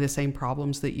challenged by the same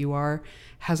problems that you are,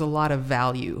 has a lot of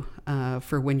value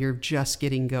for when you're just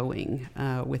getting going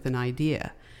with an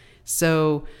idea.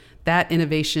 So that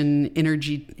innovation,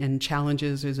 energy, and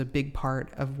challenges is a big part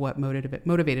of what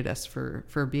motivated us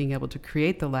for being able to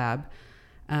create the lab.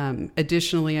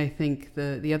 Additionally, I think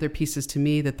the other pieces to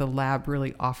me that the lab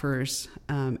really offers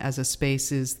as a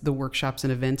space is the workshops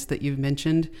and events that you've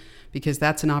mentioned, because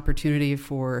that's an opportunity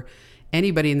for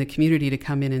anybody in the community to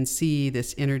come in and see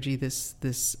this energy,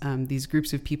 these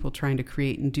groups of people trying to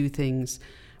create and do things,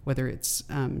 whether it's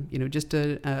just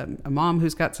a mom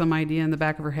who's got some idea in the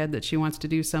back of her head that she wants to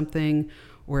do something,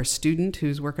 or a student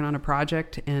who's working on a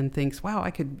project and thinks, wow,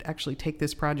 I could actually take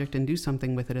this project and do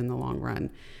something with it in the long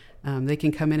run. They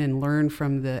can come in and learn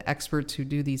from the experts who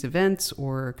do these events,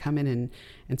 or come in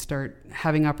and start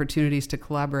having opportunities to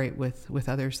collaborate with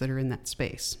others that are in that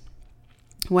space.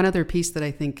 One other piece that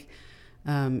I think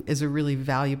is a really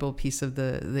valuable piece of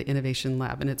the innovation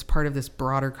lab, and it's part of this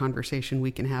broader conversation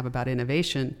we can have about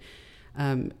innovation,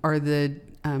 are the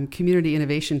community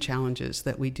innovation challenges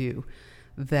that we do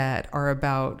that are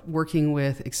about working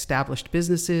with established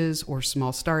businesses or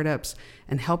small startups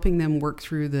and helping them work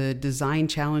through the design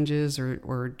challenges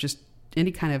or just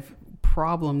any kind of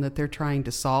problem that they're trying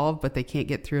to solve, but they can't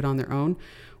get through it on their own.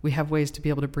 We have ways to be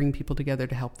able to bring people together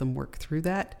to help them work through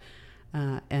that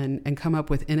and come up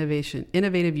with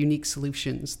innovative, unique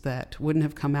solutions that wouldn't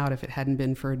have come out if it hadn't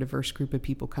been for a diverse group of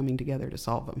people coming together to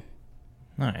solve them.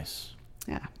 Nice.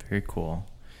 Yeah. Very cool.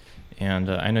 And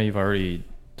I know you've already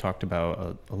talked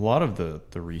about a lot of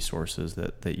the resources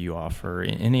that you offer.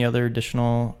 Any other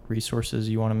additional resources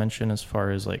you want to mention as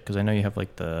far as like, because I know you have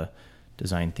like the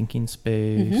design thinking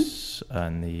space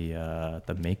and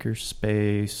the maker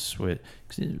space.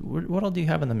 What all do you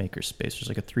have in the maker space? There's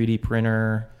like a 3D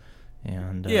printer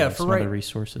and some other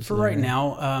resources. For right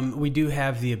now, we do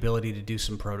have the ability to do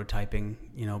some prototyping,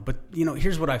 but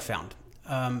here's what I found.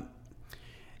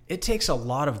 It takes a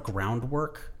lot of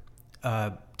groundwork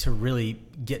to really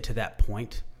get to that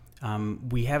point.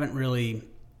 We have a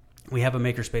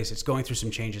makerspace. It's going through some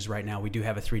changes right now. We do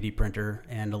have a 3D printer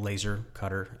and a laser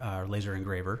cutter, laser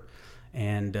engraver,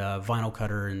 and vinyl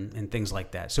cutter and things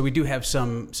like that. So we do have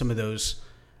some of those.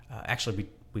 Actually,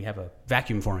 we have a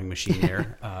vacuum forming machine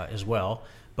there as well.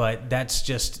 But that's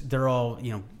just, they're all,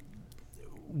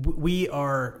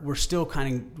 we're still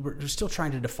trying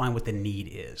to define what the need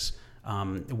is.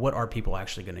 What are people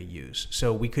actually going to use?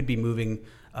 So we could be moving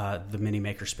the mini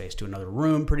makerspace to another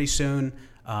room pretty soon.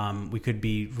 We could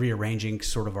be rearranging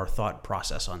sort of our thought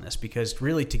process on this, because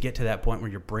really to get to that point where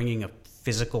you're bringing a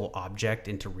physical object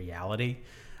into reality,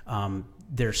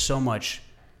 there's so much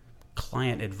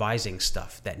client advising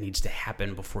stuff that needs to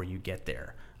happen before you get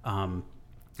there.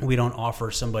 We don't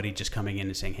offer somebody just coming in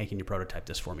and saying, hey, can you prototype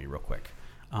this for me real quick?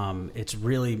 It's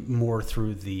really more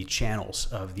through the channels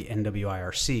of the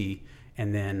NWIRC,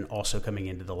 and then also coming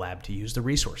into the lab to use the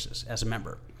resources as a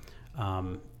member.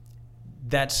 I'm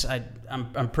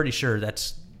pretty sure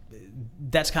that's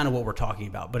kind of what we're talking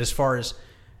about. But as far as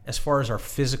our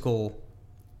physical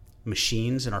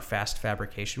machines and our fast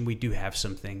fabrication, we do have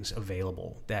some things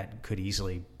available that could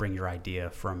easily bring your idea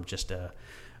from just a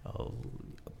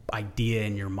idea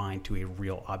in your mind to a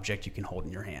real object you can hold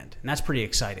in your hand, and that's pretty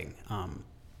exciting.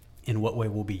 In what way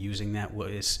we'll be using that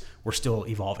we're still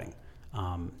evolving.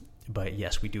 But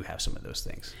yes, we do have some of those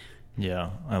things. Yeah,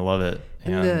 I love it.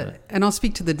 And I'll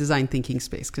speak to the design thinking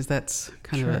space, because that's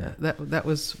kind of that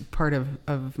was part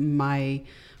of my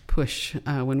push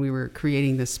when we were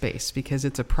creating this space, because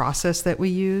it's a process that we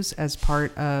use as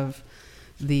part of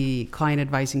the client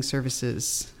advising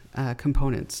services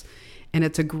components. And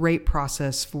it's a great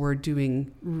process for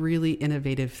doing really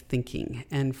innovative thinking.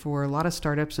 And for a lot of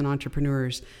startups and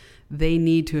entrepreneurs, they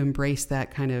need to embrace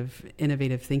that kind of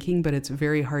innovative thinking, but it's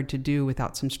very hard to do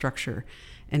without some structure.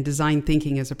 And design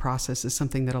thinking as a process is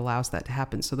something that allows that to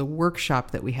happen. So the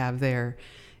workshop that we have there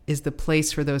is the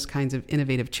place for those kinds of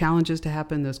innovative challenges to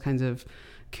happen, those kinds of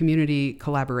community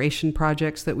collaboration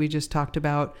projects that we just talked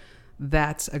about.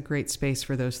 That's a great space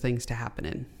for those things to happen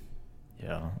in.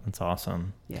 Yeah, that's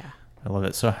awesome. Yeah. I love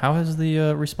it. So how has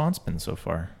the response been so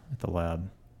far at the lab?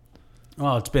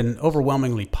 Well, it's been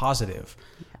overwhelmingly positive.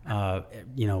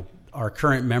 Our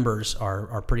current members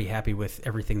are pretty happy with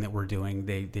everything that we're doing.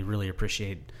 They really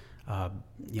appreciate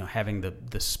having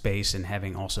the space and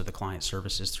having also the client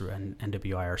services through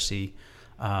NWIRC.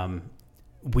 I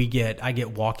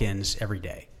get walk-ins every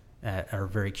day that are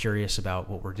very curious about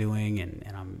what we're doing, and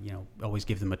I'm always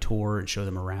give them a tour and show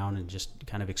them around and just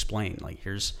kind of explain, like,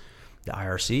 here's the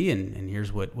IRC and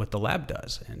here's what the lab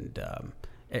does. And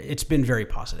it's been very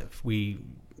positive. We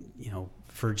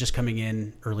for just coming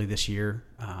in early this year,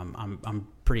 I'm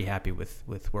pretty happy with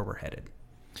where we're headed.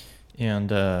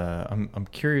 And I'm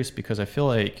curious, because I feel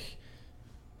like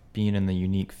being in the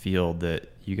unique field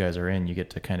that you guys are in, you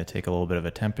get to kind of take a little bit of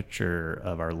a temperature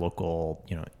of our local,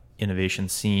 innovation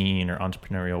scene or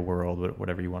entrepreneurial world,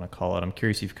 whatever you want to call it. I'm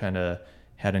curious if you've kind of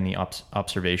had any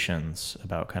observations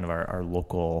about kind of our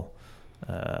local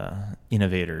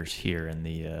innovators here in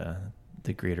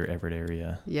the greater Everett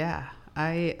area. Yeah,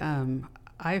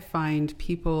 I find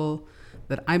people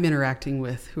that I'm interacting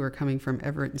with who are coming from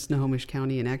Everett and Snohomish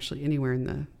County, and actually anywhere in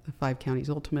the 5 counties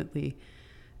ultimately,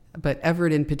 but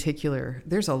Everett in particular,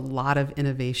 there's a lot of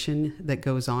innovation that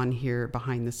goes on here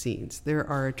behind the scenes. There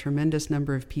are a tremendous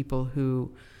number of people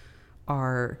who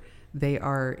are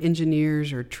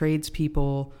engineers or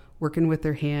tradespeople working with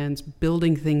their hands,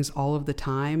 building things all of the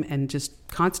time, and just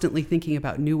constantly thinking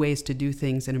about new ways to do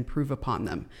things and improve upon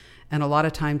them. And a lot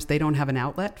of times they don't have an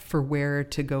outlet for where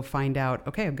to go find out,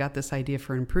 okay, I've got this idea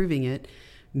for improving it,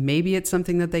 maybe it's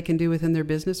something that they can do within their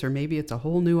business, or maybe it's a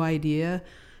whole new idea.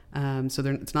 So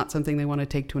it's not something they want to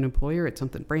take to an employer. It's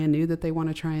something brand new that they want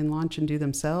to try and launch and do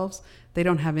themselves. They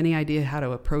don't have any idea how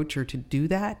to approach or to do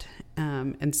that.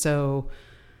 And so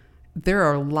there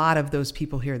are a lot of those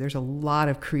people here. There's a lot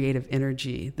of creative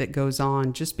energy that goes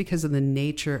on just because of the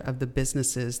nature of the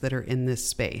businesses that are in this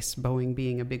space, Boeing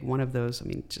being a big one of those. I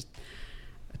mean, just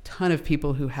a ton of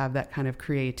people who have that kind of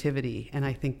creativity. And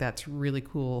I think that's really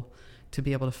cool to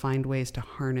be able to find ways to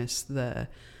harness the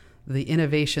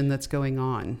innovation that's going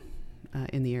on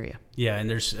in the area. Yeah, and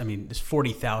there's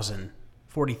 40,000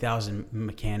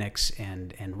 mechanics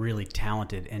and really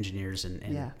talented engineers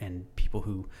and people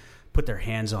who put their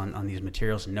hands on these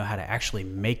materials and know how to actually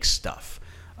make stuff.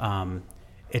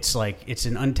 It's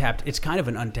kind of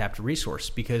an untapped resource,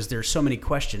 because there's so many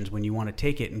questions when you want to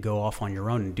take it and go off on your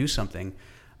own and do something.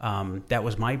 That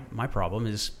was my problem,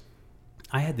 is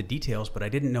I had the details, but I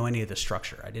didn't know any of the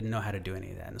structure. I didn't know how to do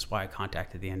any of that. And that's why I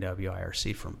contacted the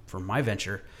NWIRC for my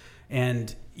venture.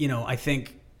 And, I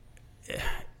think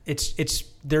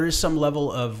there is some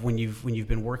level of when you've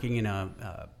been working in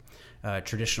a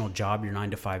traditional job, your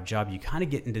 9-to-5 job, you kind of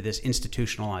get into this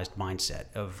institutionalized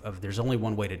mindset of there's only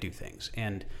one way to do things.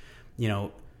 And,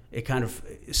 it kind of,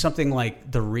 something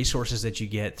like the resources that you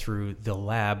get through the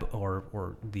lab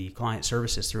or the client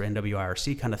services through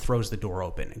NWIRC kind of throws the door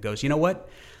open and goes, you know what?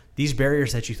 These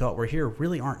barriers that you thought were here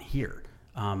really aren't here.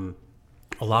 A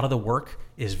lot of the work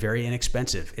is very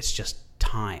inexpensive. It's just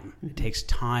time. Mm-hmm. It takes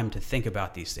time to think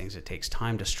about these things. It takes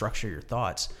time to structure your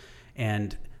thoughts.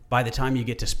 And by the time you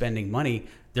get to spending money,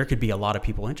 there could be a lot of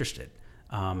people interested.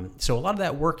 So a lot of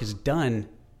that work is done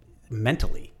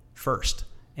mentally first.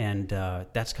 And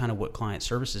that's kind of what client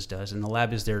services does. And the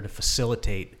lab is there to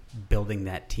facilitate building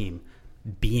that team,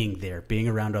 being there, being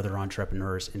around other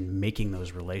entrepreneurs and making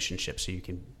those relationships so you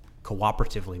can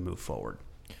cooperatively move forward.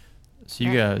 So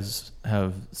you guys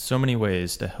have so many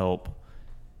ways to help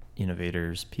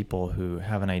innovators, people who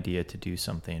have an idea to do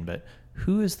something, but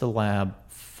who is the lab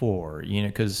for?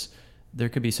 Because there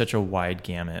could be such a wide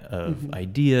gamut of mm-hmm.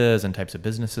 ideas and types of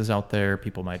businesses out there.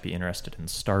 People might be interested in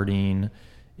starting.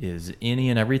 Is any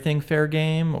and everything fair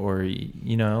game, or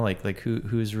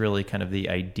who's really kind of the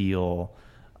ideal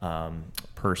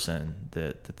person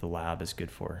that the lab is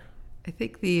good for? I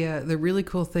think the really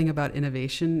cool thing about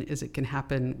innovation is it can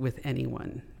happen with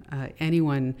anyone.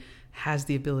 Anyone has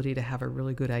the ability to have a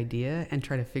really good idea and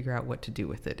try to figure out what to do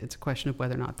with it. It's a question of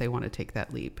whether or not they want to take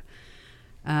that leap.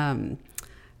 I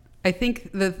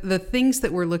think the things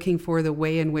that we're looking for, the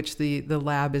way in which the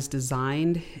lab is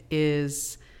designed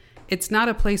is, it's not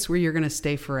a place where you're going to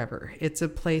stay forever. It's a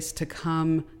place to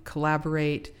come,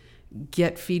 collaborate,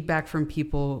 get feedback from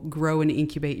people, grow and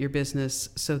incubate your business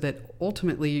so that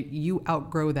ultimately you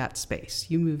outgrow that space.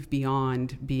 You move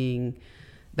beyond being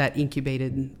that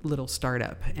incubated little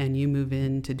startup and you move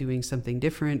into doing something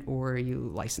different, or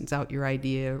you license out your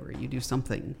idea, or you do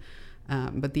something.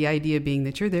 But the idea being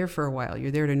that you're there for a while.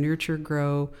 You're there to nurture,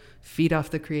 grow, feed off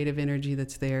the creative energy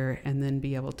that's there, and then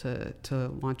be able to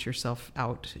launch yourself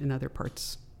out in other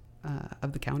parts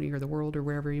of the county or the world or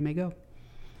wherever you may go.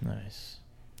 Nice.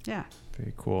 Yeah.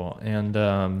 Very cool. And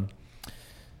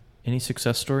any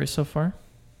success stories so far?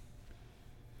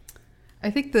 I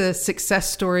think the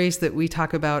success stories that we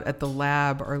talk about at the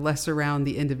lab are less around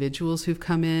the individuals who've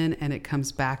come in, and it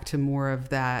comes back to more of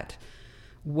that,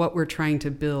 what we're trying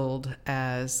to build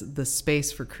as the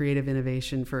space for creative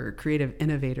innovation, for creative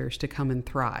innovators to come and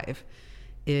thrive,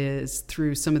 is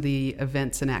through some of the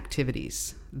events and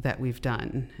activities that we've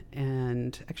done.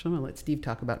 And actually, I'm going to let Steve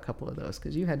talk about a couple of those,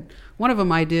 because you had one of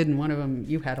them I did, and one of them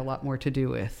you had a lot more to do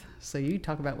with. So you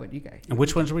talk about what you guys. And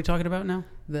which ones are we talking about now?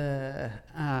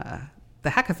 The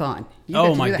hackathon.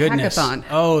 Oh my goodness! Hackathon.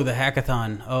 Oh, the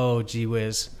hackathon. Oh, gee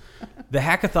whiz! The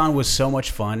hackathon was so much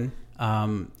fun.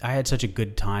 I had such a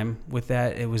good time with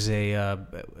that. It was an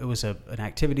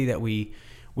activity that we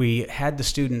had the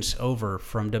students over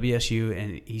from WSU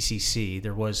and ECC.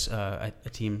 There was a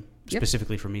team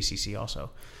specifically from ECC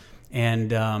also,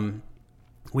 and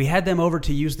we had them over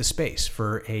to use the space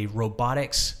for a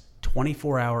robotics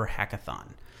 24-hour hackathon.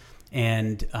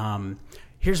 And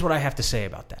here's what I have to say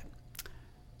about that.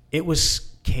 It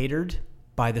was catered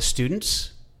by the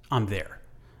students. I'm there.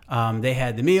 They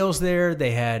had the meals there.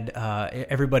 They had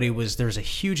everybody was. There's a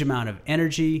huge amount of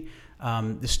energy.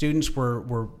 The students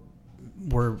were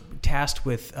tasked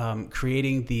with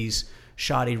creating these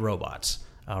shoddy robots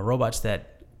that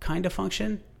kind of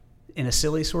function in a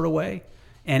silly sort of way,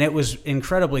 and it was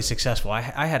incredibly successful. I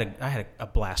had a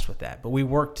blast with that. But we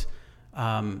worked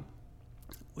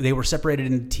they were separated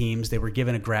into teams. They were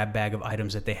given a grab bag of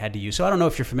items that they had to use. So I don't know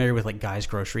if you're familiar with like Guy's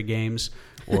Grocery Games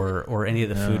or any of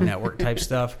the Food Network type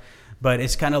stuff, but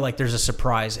it's kind of like there's a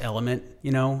surprise element,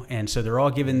 you know. And so they're all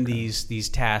given these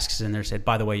tasks, and they're said,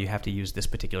 by the way, you have to use this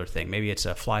particular thing. Maybe it's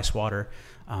a fly swatter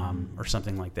or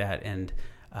something like that, and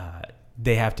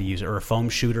they have to use it, or a foam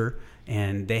shooter.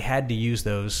 And they had to use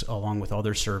those along with all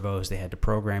their servos. They had to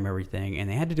program everything, and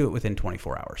they had to do it within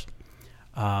 24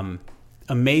 hours.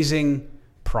 Amazing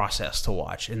process to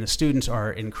watch, and the students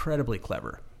are incredibly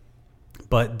clever.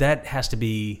 But that has to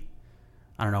be,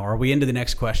 I don't know, are we into the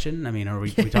next question? I mean, are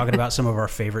we talking about some of our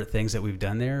favorite things that we've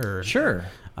done there? Or, sure.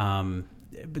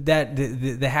 But that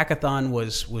the hackathon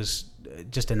was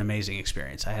just an amazing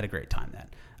experience. I had a great time then.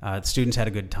 The students had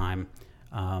a good time,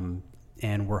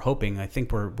 and we're hoping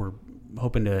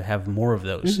hoping to have more of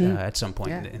those at some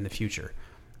point in the future.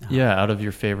 Out of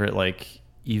your favorite like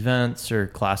events or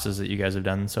classes that you guys have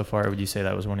done so far, would you say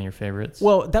that was one of your favorites?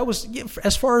 Well, that was,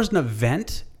 as far as an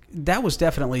event, that was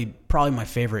definitely probably my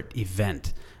favorite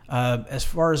event. As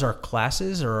far as our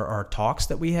classes or our talks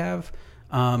that we have,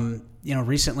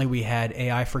 recently we had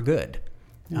AI for Good.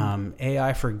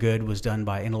 AI for Good was done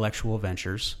by Intellectual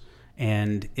Ventures,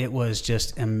 and it was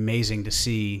just amazing to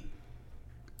see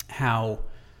how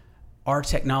our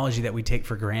technology that we take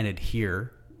for granted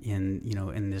here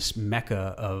in this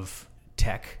mecca of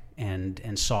tech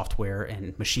and software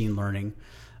and machine learning,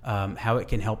 how it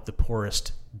can help the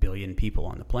poorest billion people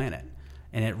on the planet.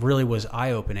 And it really was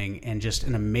eye-opening and just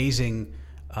an amazing,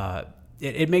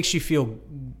 it makes you feel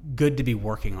good to be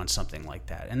working on something like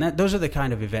that. And those are the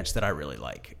kind of events that I really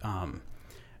like.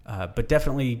 But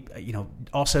definitely,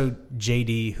 also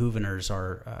JD Hooveners,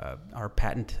 our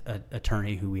patent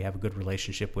attorney who we have a good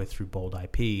relationship with through Bold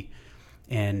IP.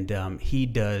 And he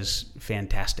does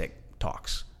fantastic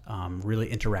talks. Really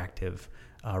interactive,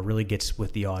 really gets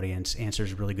with the audience,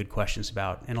 answers really good questions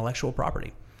about intellectual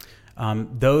property.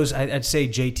 Those, I'd say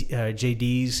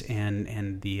JD's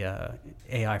and the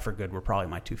AI for Good were probably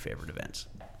my two favorite events.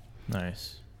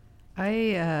 Nice.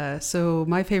 So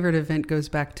my favorite event goes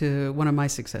back to one of my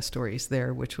success stories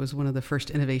there, which was one of the first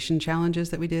innovation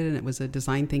challenges that we did, and it was a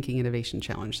design thinking innovation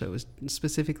challenge. So it was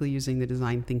specifically using the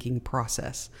design thinking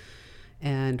process.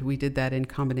 And we did that in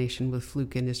combination with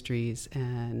Fluke Industries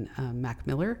and Mac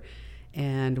Miller.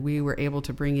 And we were able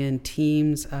to bring in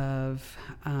teams of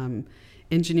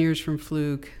engineers from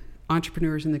Fluke,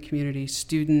 entrepreneurs in the community,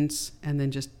 students, and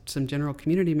then just some general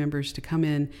community members to come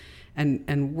in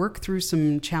and work through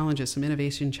some challenges, some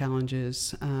innovation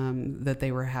challenges that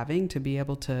they were having, to be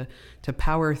able to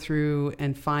power through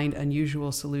and find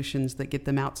unusual solutions that get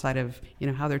them outside of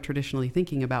how they're traditionally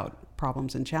thinking about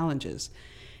problems and challenges.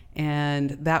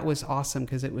 And that was awesome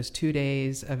because it was 2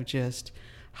 days of just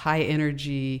high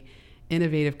energy,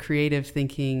 innovative, creative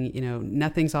thinking.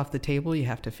 Nothing's off the table. You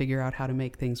have to figure out how to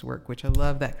make things work, which I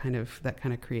love that kind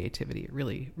of creativity. It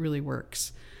really, really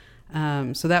works.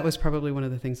 So that was probably one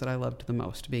of the things that I loved the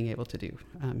most, being able to do,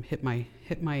 hit my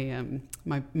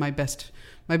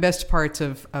best parts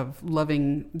of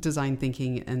loving design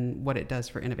thinking and what it does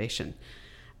for innovation.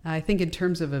 I think in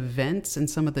terms of events and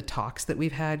some of the talks that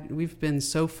we've had, we've been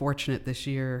so fortunate this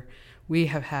year. We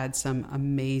have had some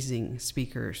amazing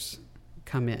speakers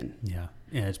come in. Yeah,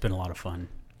 it's been a lot of fun.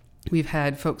 We've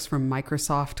had folks from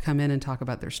Microsoft come in and talk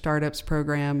about their startups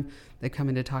program. They come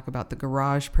in to talk about the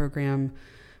Garage program,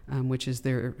 which is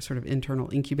their sort of internal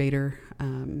incubator.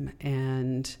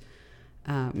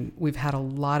 We've had a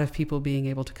lot of people being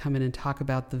able to come in and talk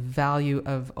about the value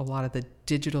of a lot of the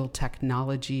digital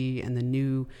technology and the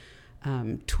new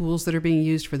tools that are being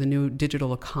used for the new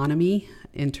digital economy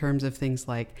in terms of things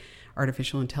like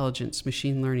artificial intelligence,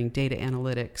 machine learning, data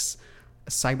analytics,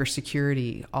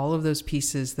 cybersecurity, all of those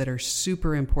pieces that are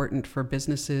super important for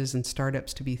businesses and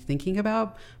startups to be thinking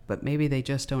about, but maybe they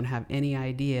just don't have any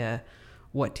idea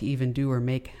what to even do or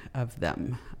make of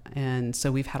them. And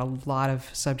so we've had a lot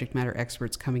of subject matter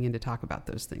experts coming in to talk about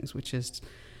those things,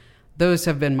 those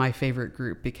have been my favorite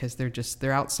group because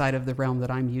they're outside of the realm that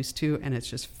I'm used to, and it's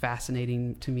just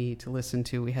fascinating to me to listen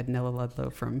to. We had Nella Ludlow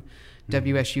from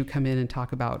WSU come in and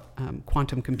talk about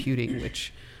quantum computing,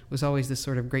 which was always this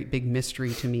sort of great big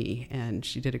mystery to me, and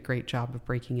she did a great job of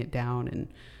breaking it down, and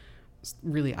it's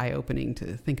really eye-opening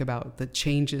to think about the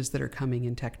changes that are coming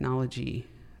in technology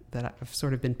that I've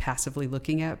sort of been passively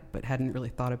looking at, but hadn't really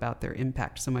thought about their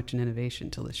impact so much in innovation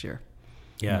till this year.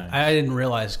 Yeah, nice. I didn't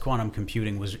realize quantum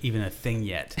computing was even a thing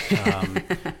yet.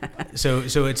 So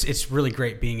it's really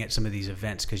great being at some of these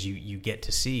events because you get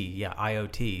to see,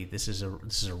 IoT. This is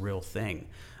a real thing.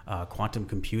 Quantum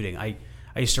computing. I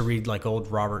used to read like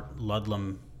old Robert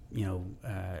Ludlum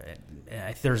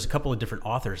there's a couple of different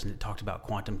authors that talked about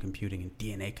quantum computing and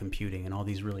DNA computing and all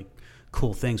these really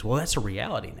cool things. Well, that's a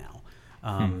reality now.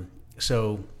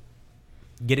 So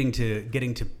getting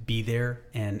to be there,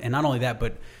 and not only that,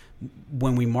 but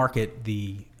when we market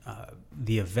the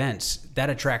events, that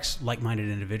attracts like-minded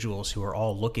individuals who are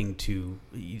all looking to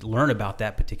learn about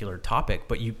that particular topic.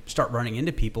 But you start running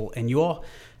into people, and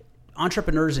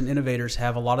entrepreneurs and innovators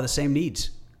have a lot of the same needs.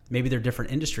 Maybe they're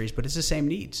different industries, but it's the same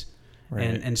needs. Right.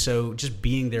 And so just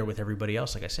being there with everybody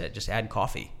else, like I said, just add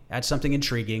coffee, add something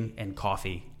intriguing and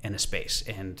coffee and a space,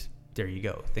 and there you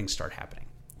go. Things start happening.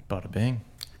 Bada bing.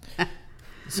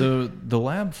 So the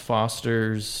lab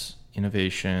fosters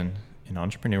innovation and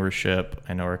entrepreneurship.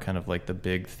 I know are kind of like the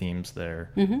big themes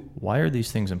there. Mm-hmm. Why are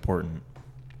these things important?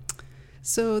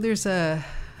 So there's an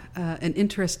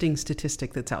interesting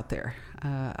statistic that's out there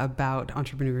about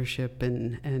entrepreneurship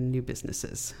and new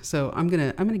businesses. So I'm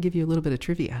gonna give you a little bit of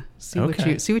trivia. See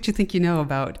what you think you know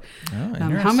about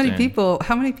how many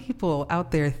people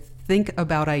out there think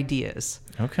about ideas.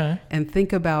 Okay. And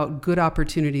think about good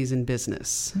opportunities in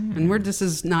business. And this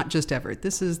is not just Everett.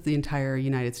 This is the entire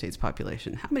United States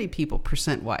population. How many people,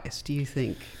 percent-wise, do you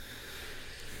think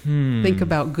think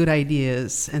about good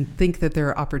ideas and think that there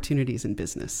are opportunities in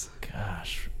business?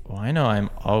 Gosh. Well, I know I'm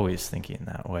always thinking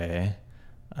that way.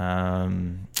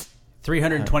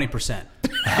 320%.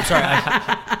 I'm sorry.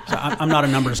 I'm not a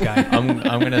numbers guy.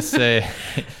 I'm going to say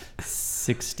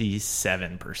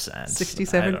 67%.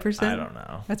 67%? I don't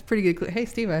know. That's pretty good. Hey,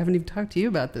 Steve, I haven't even talked to you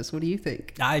about this. What do you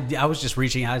think? I was just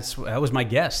reaching out. That was my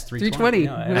guess. 320.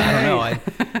 I don't know.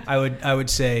 I would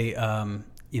say,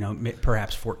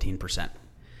 perhaps 14%.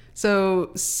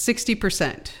 So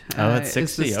 60%. Oh, it's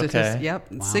 60. Okay.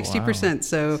 Yep, wow, 60%. Wow.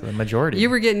 So the majority. You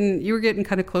were getting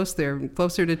kind of close there.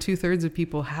 Closer to 2/3 of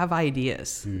people have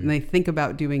ideas and they think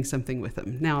about doing something with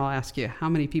them. Now I'll ask you, how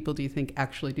many people do you think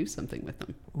actually do something with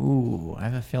them? Ooh, I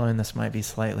have a feeling this might be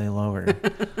slightly lower.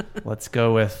 Let's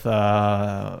go with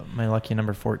my lucky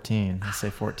number 14. Let's say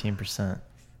 14%.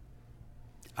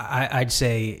 I'd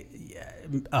say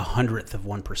 1/100 of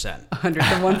 1%.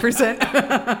 1/100 of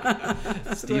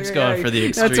 1%. Steve's going for the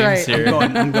extremes here.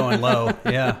 I'm going low.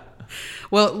 Yeah.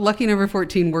 Well, lucky number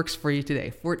 14 works for you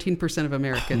today. 14% of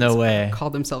Americans call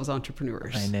themselves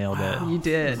entrepreneurs. I nailed it. You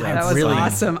did. That was really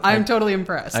awesome. I'm totally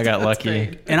impressed. I got lucky.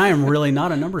 Great. And I am really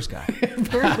not a numbers guy.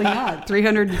 Apparently not.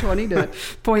 320 to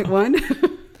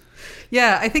 0.1.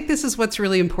 Yeah, I think this is what's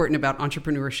really important about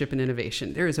entrepreneurship and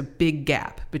innovation. There is a big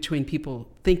gap between people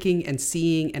thinking and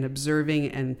seeing and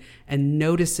observing and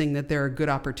noticing that there are good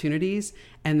opportunities,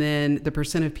 and then the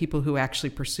percent of people who actually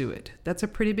pursue it. That's a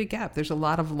pretty big gap. There's a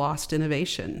lot of lost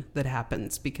innovation that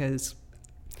happens because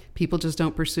people just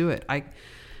don't pursue it. I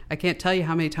can't tell you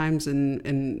how many times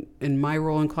in my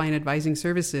role in client advising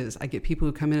services, I get people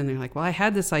who come in and they're like, well, I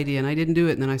had this idea and I didn't do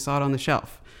it, and then I saw it on the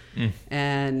shelf.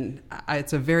 And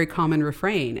it's a very common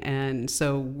refrain. And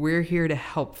so we're here to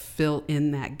help fill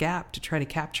in that gap to try to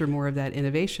capture more of that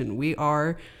innovation. We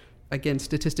are, again,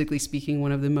 statistically speaking,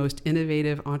 one of the most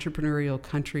innovative entrepreneurial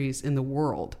countries in the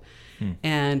world.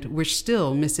 And we're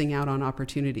still missing out on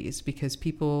opportunities because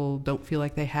people don't feel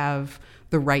like they have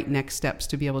the right next steps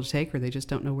to be able to take, or they just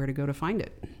don't know where to go to find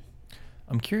it.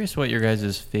 I'm curious what your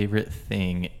guys' favorite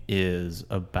thing is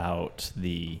about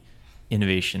the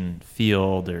innovation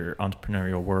field or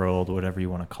entrepreneurial world, whatever you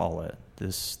want to call it,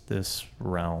 this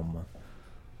realm.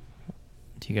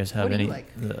 Do you guys have any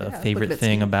favorite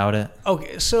thing about it?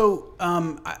 Okay, so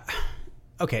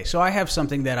so I have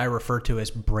something that I refer to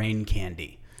as brain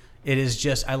candy. It is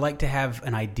just, I like to have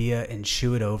an idea and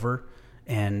chew it over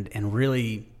and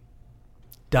really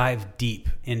dive deep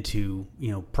into,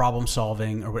 problem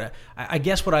solving or whatever. I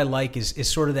guess what I like is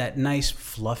sort of that nice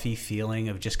fluffy feeling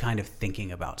of just kind of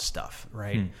thinking about stuff,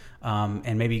 right?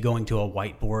 And maybe going to a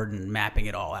whiteboard and mapping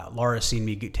it all out. Laura's seen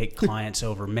me take clients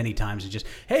over many times and just,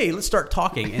 hey, let's start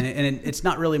talking. And it's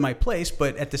not really my place,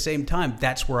 but at the same time,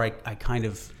 that's where I kind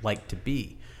of like to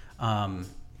be.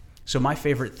 So my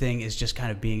favorite thing is just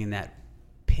kind of being in that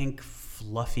pink,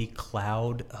 fluffy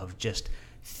cloud of just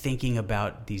thinking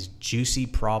about these juicy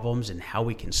problems and how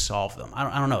we can solve them.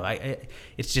 I don't know.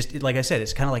 It's just, like I said,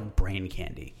 it's kind of like brain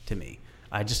candy to me.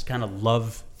 I just kind of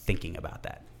love thinking about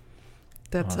that.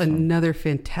 That's awesome. Another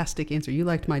fantastic answer. You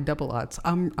liked my double odds.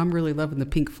 I'm really loving the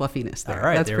pink fluffiness there. All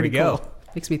right, that's there pretty we go. Cool.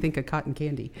 Makes me think of cotton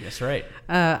candy. That's right.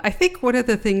 I think one of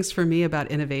the things for me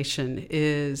about innovation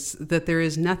is that there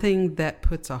is nothing that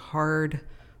puts a hard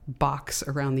box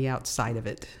around the outside of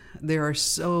it. There are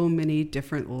so many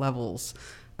different levels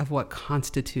of what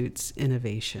constitutes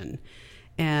innovation.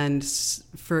 And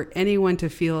for anyone to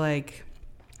feel like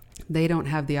they don't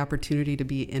have the opportunity to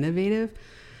be innovative,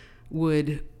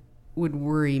 would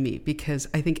worry me, because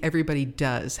I think everybody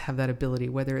does have that ability,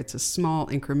 whether it's a small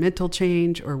incremental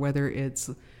change or whether it's,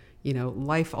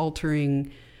 life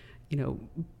altering,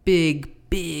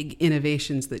 big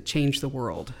innovations that change the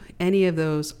world. Any of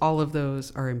those, all of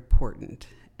those are important.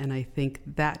 And I think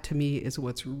that to me is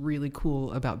what's really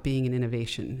cool about being an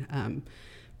innovation.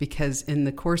 Because in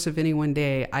the course of any one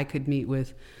day, I could meet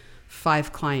with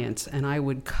 5 clients and I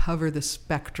would cover the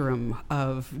spectrum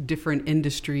of different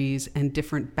industries and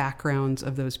different backgrounds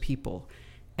of those people.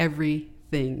 Every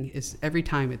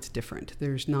time it's different.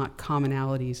 There's not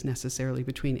commonalities necessarily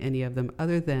between any of them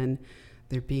other than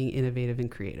they're being innovative and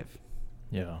creative.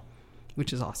 Yeah.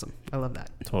 Which is awesome. I love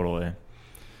that. Totally.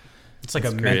 It's like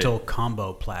a mental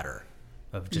combo platter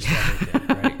of just everything,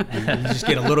 right? And you just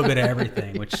get a little bit of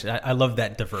everything, which I love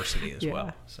that diversity as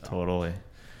well. So. Totally.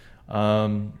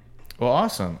 Well,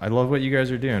 awesome. I love what you guys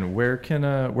are doing. Where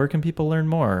can people learn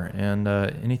more, and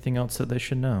anything else that they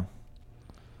should know?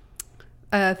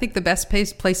 I think the best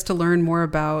place to learn more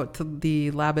about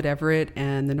the Lab at Everett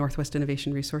and the Northwest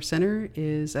Innovation Resource Center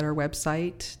is at our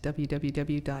website,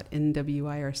 www.nwirc.com.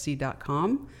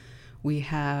 We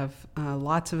have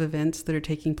lots of events that are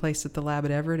taking place at the Lab at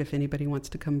Everett. If anybody wants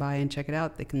to come by and check it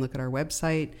out, they can look at our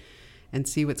website and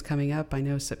see what's coming up. I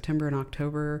know September and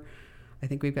October, I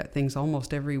think we've got things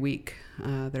almost every week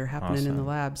that are happening in the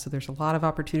lab. So there's a lot of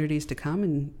opportunities to come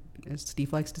and, as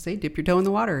Steve likes to say, dip your toe in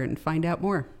the water and find out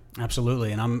more.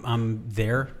 Absolutely. And I'm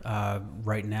there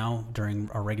right now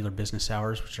during our regular business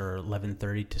hours, which are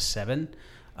 11:30 to 7.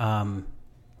 I'm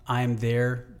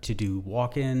there to do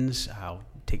walk-ins. I'll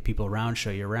take people around, show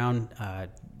you around,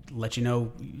 let you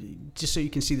know, just so you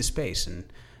can see the space. And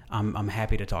I'm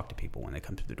happy to talk to people when they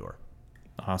come through the door.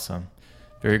 Awesome.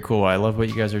 Very cool. I love what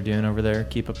you guys are doing over there.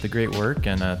 Keep up the great work,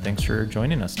 and thanks for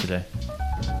joining us today.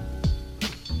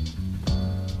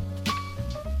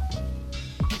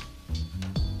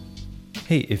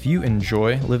 Hey, if you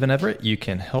enjoy Live in Everett, you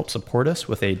can help support us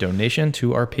with a donation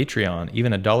to our Patreon.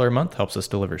 Even $1 a month helps us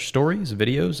deliver stories,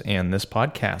 videos, and this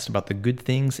podcast about the good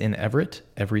things in Everett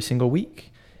every single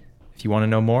week. If you want to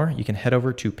know more, you can head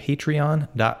over to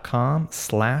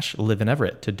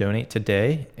patreon.com/liveineverett to donate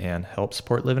today and help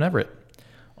support Live in Everett.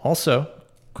 Also,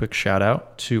 quick shout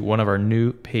out to one of our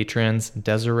new patrons,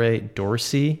 Desiree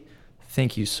Dorsey.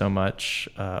 Thank you so much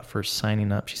for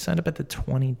signing up. She signed up at the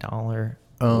 $20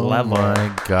 level. Oh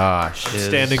my gosh. I'm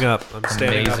standing up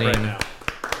right now.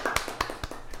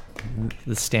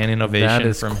 The standing ovation that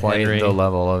is from quite Henry. the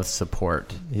level of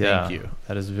support. Yeah, Thank you.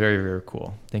 That is very, very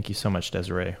cool. Thank you so much,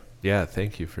 Desiree. Yeah,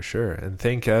 thank you for sure. And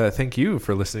thank you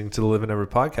for listening to the Live in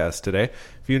Everett podcast today.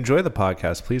 If you enjoy the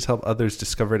podcast, please help others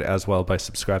discover it as well by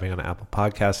subscribing on Apple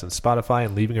Podcasts and Spotify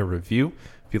and leaving a review.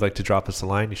 If you'd like to drop us a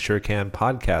line, you sure can.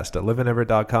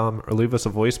 podcast@liveineverett.com or leave us a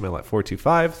voicemail at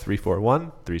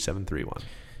 425-341-3731.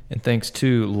 And thanks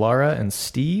to Laura and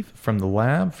Steve from the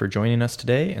lab for joining us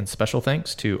today. And special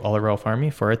thanks to Oliver Ralph Army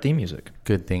for our theme music.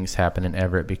 Good things happen in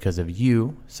Everett because of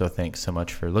you. So thanks so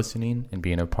much for listening and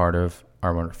being a part of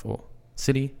our wonderful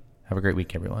city. Have a great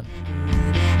week, everyone.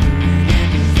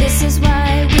 This is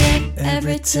why we're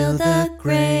Everett till the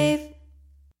grave.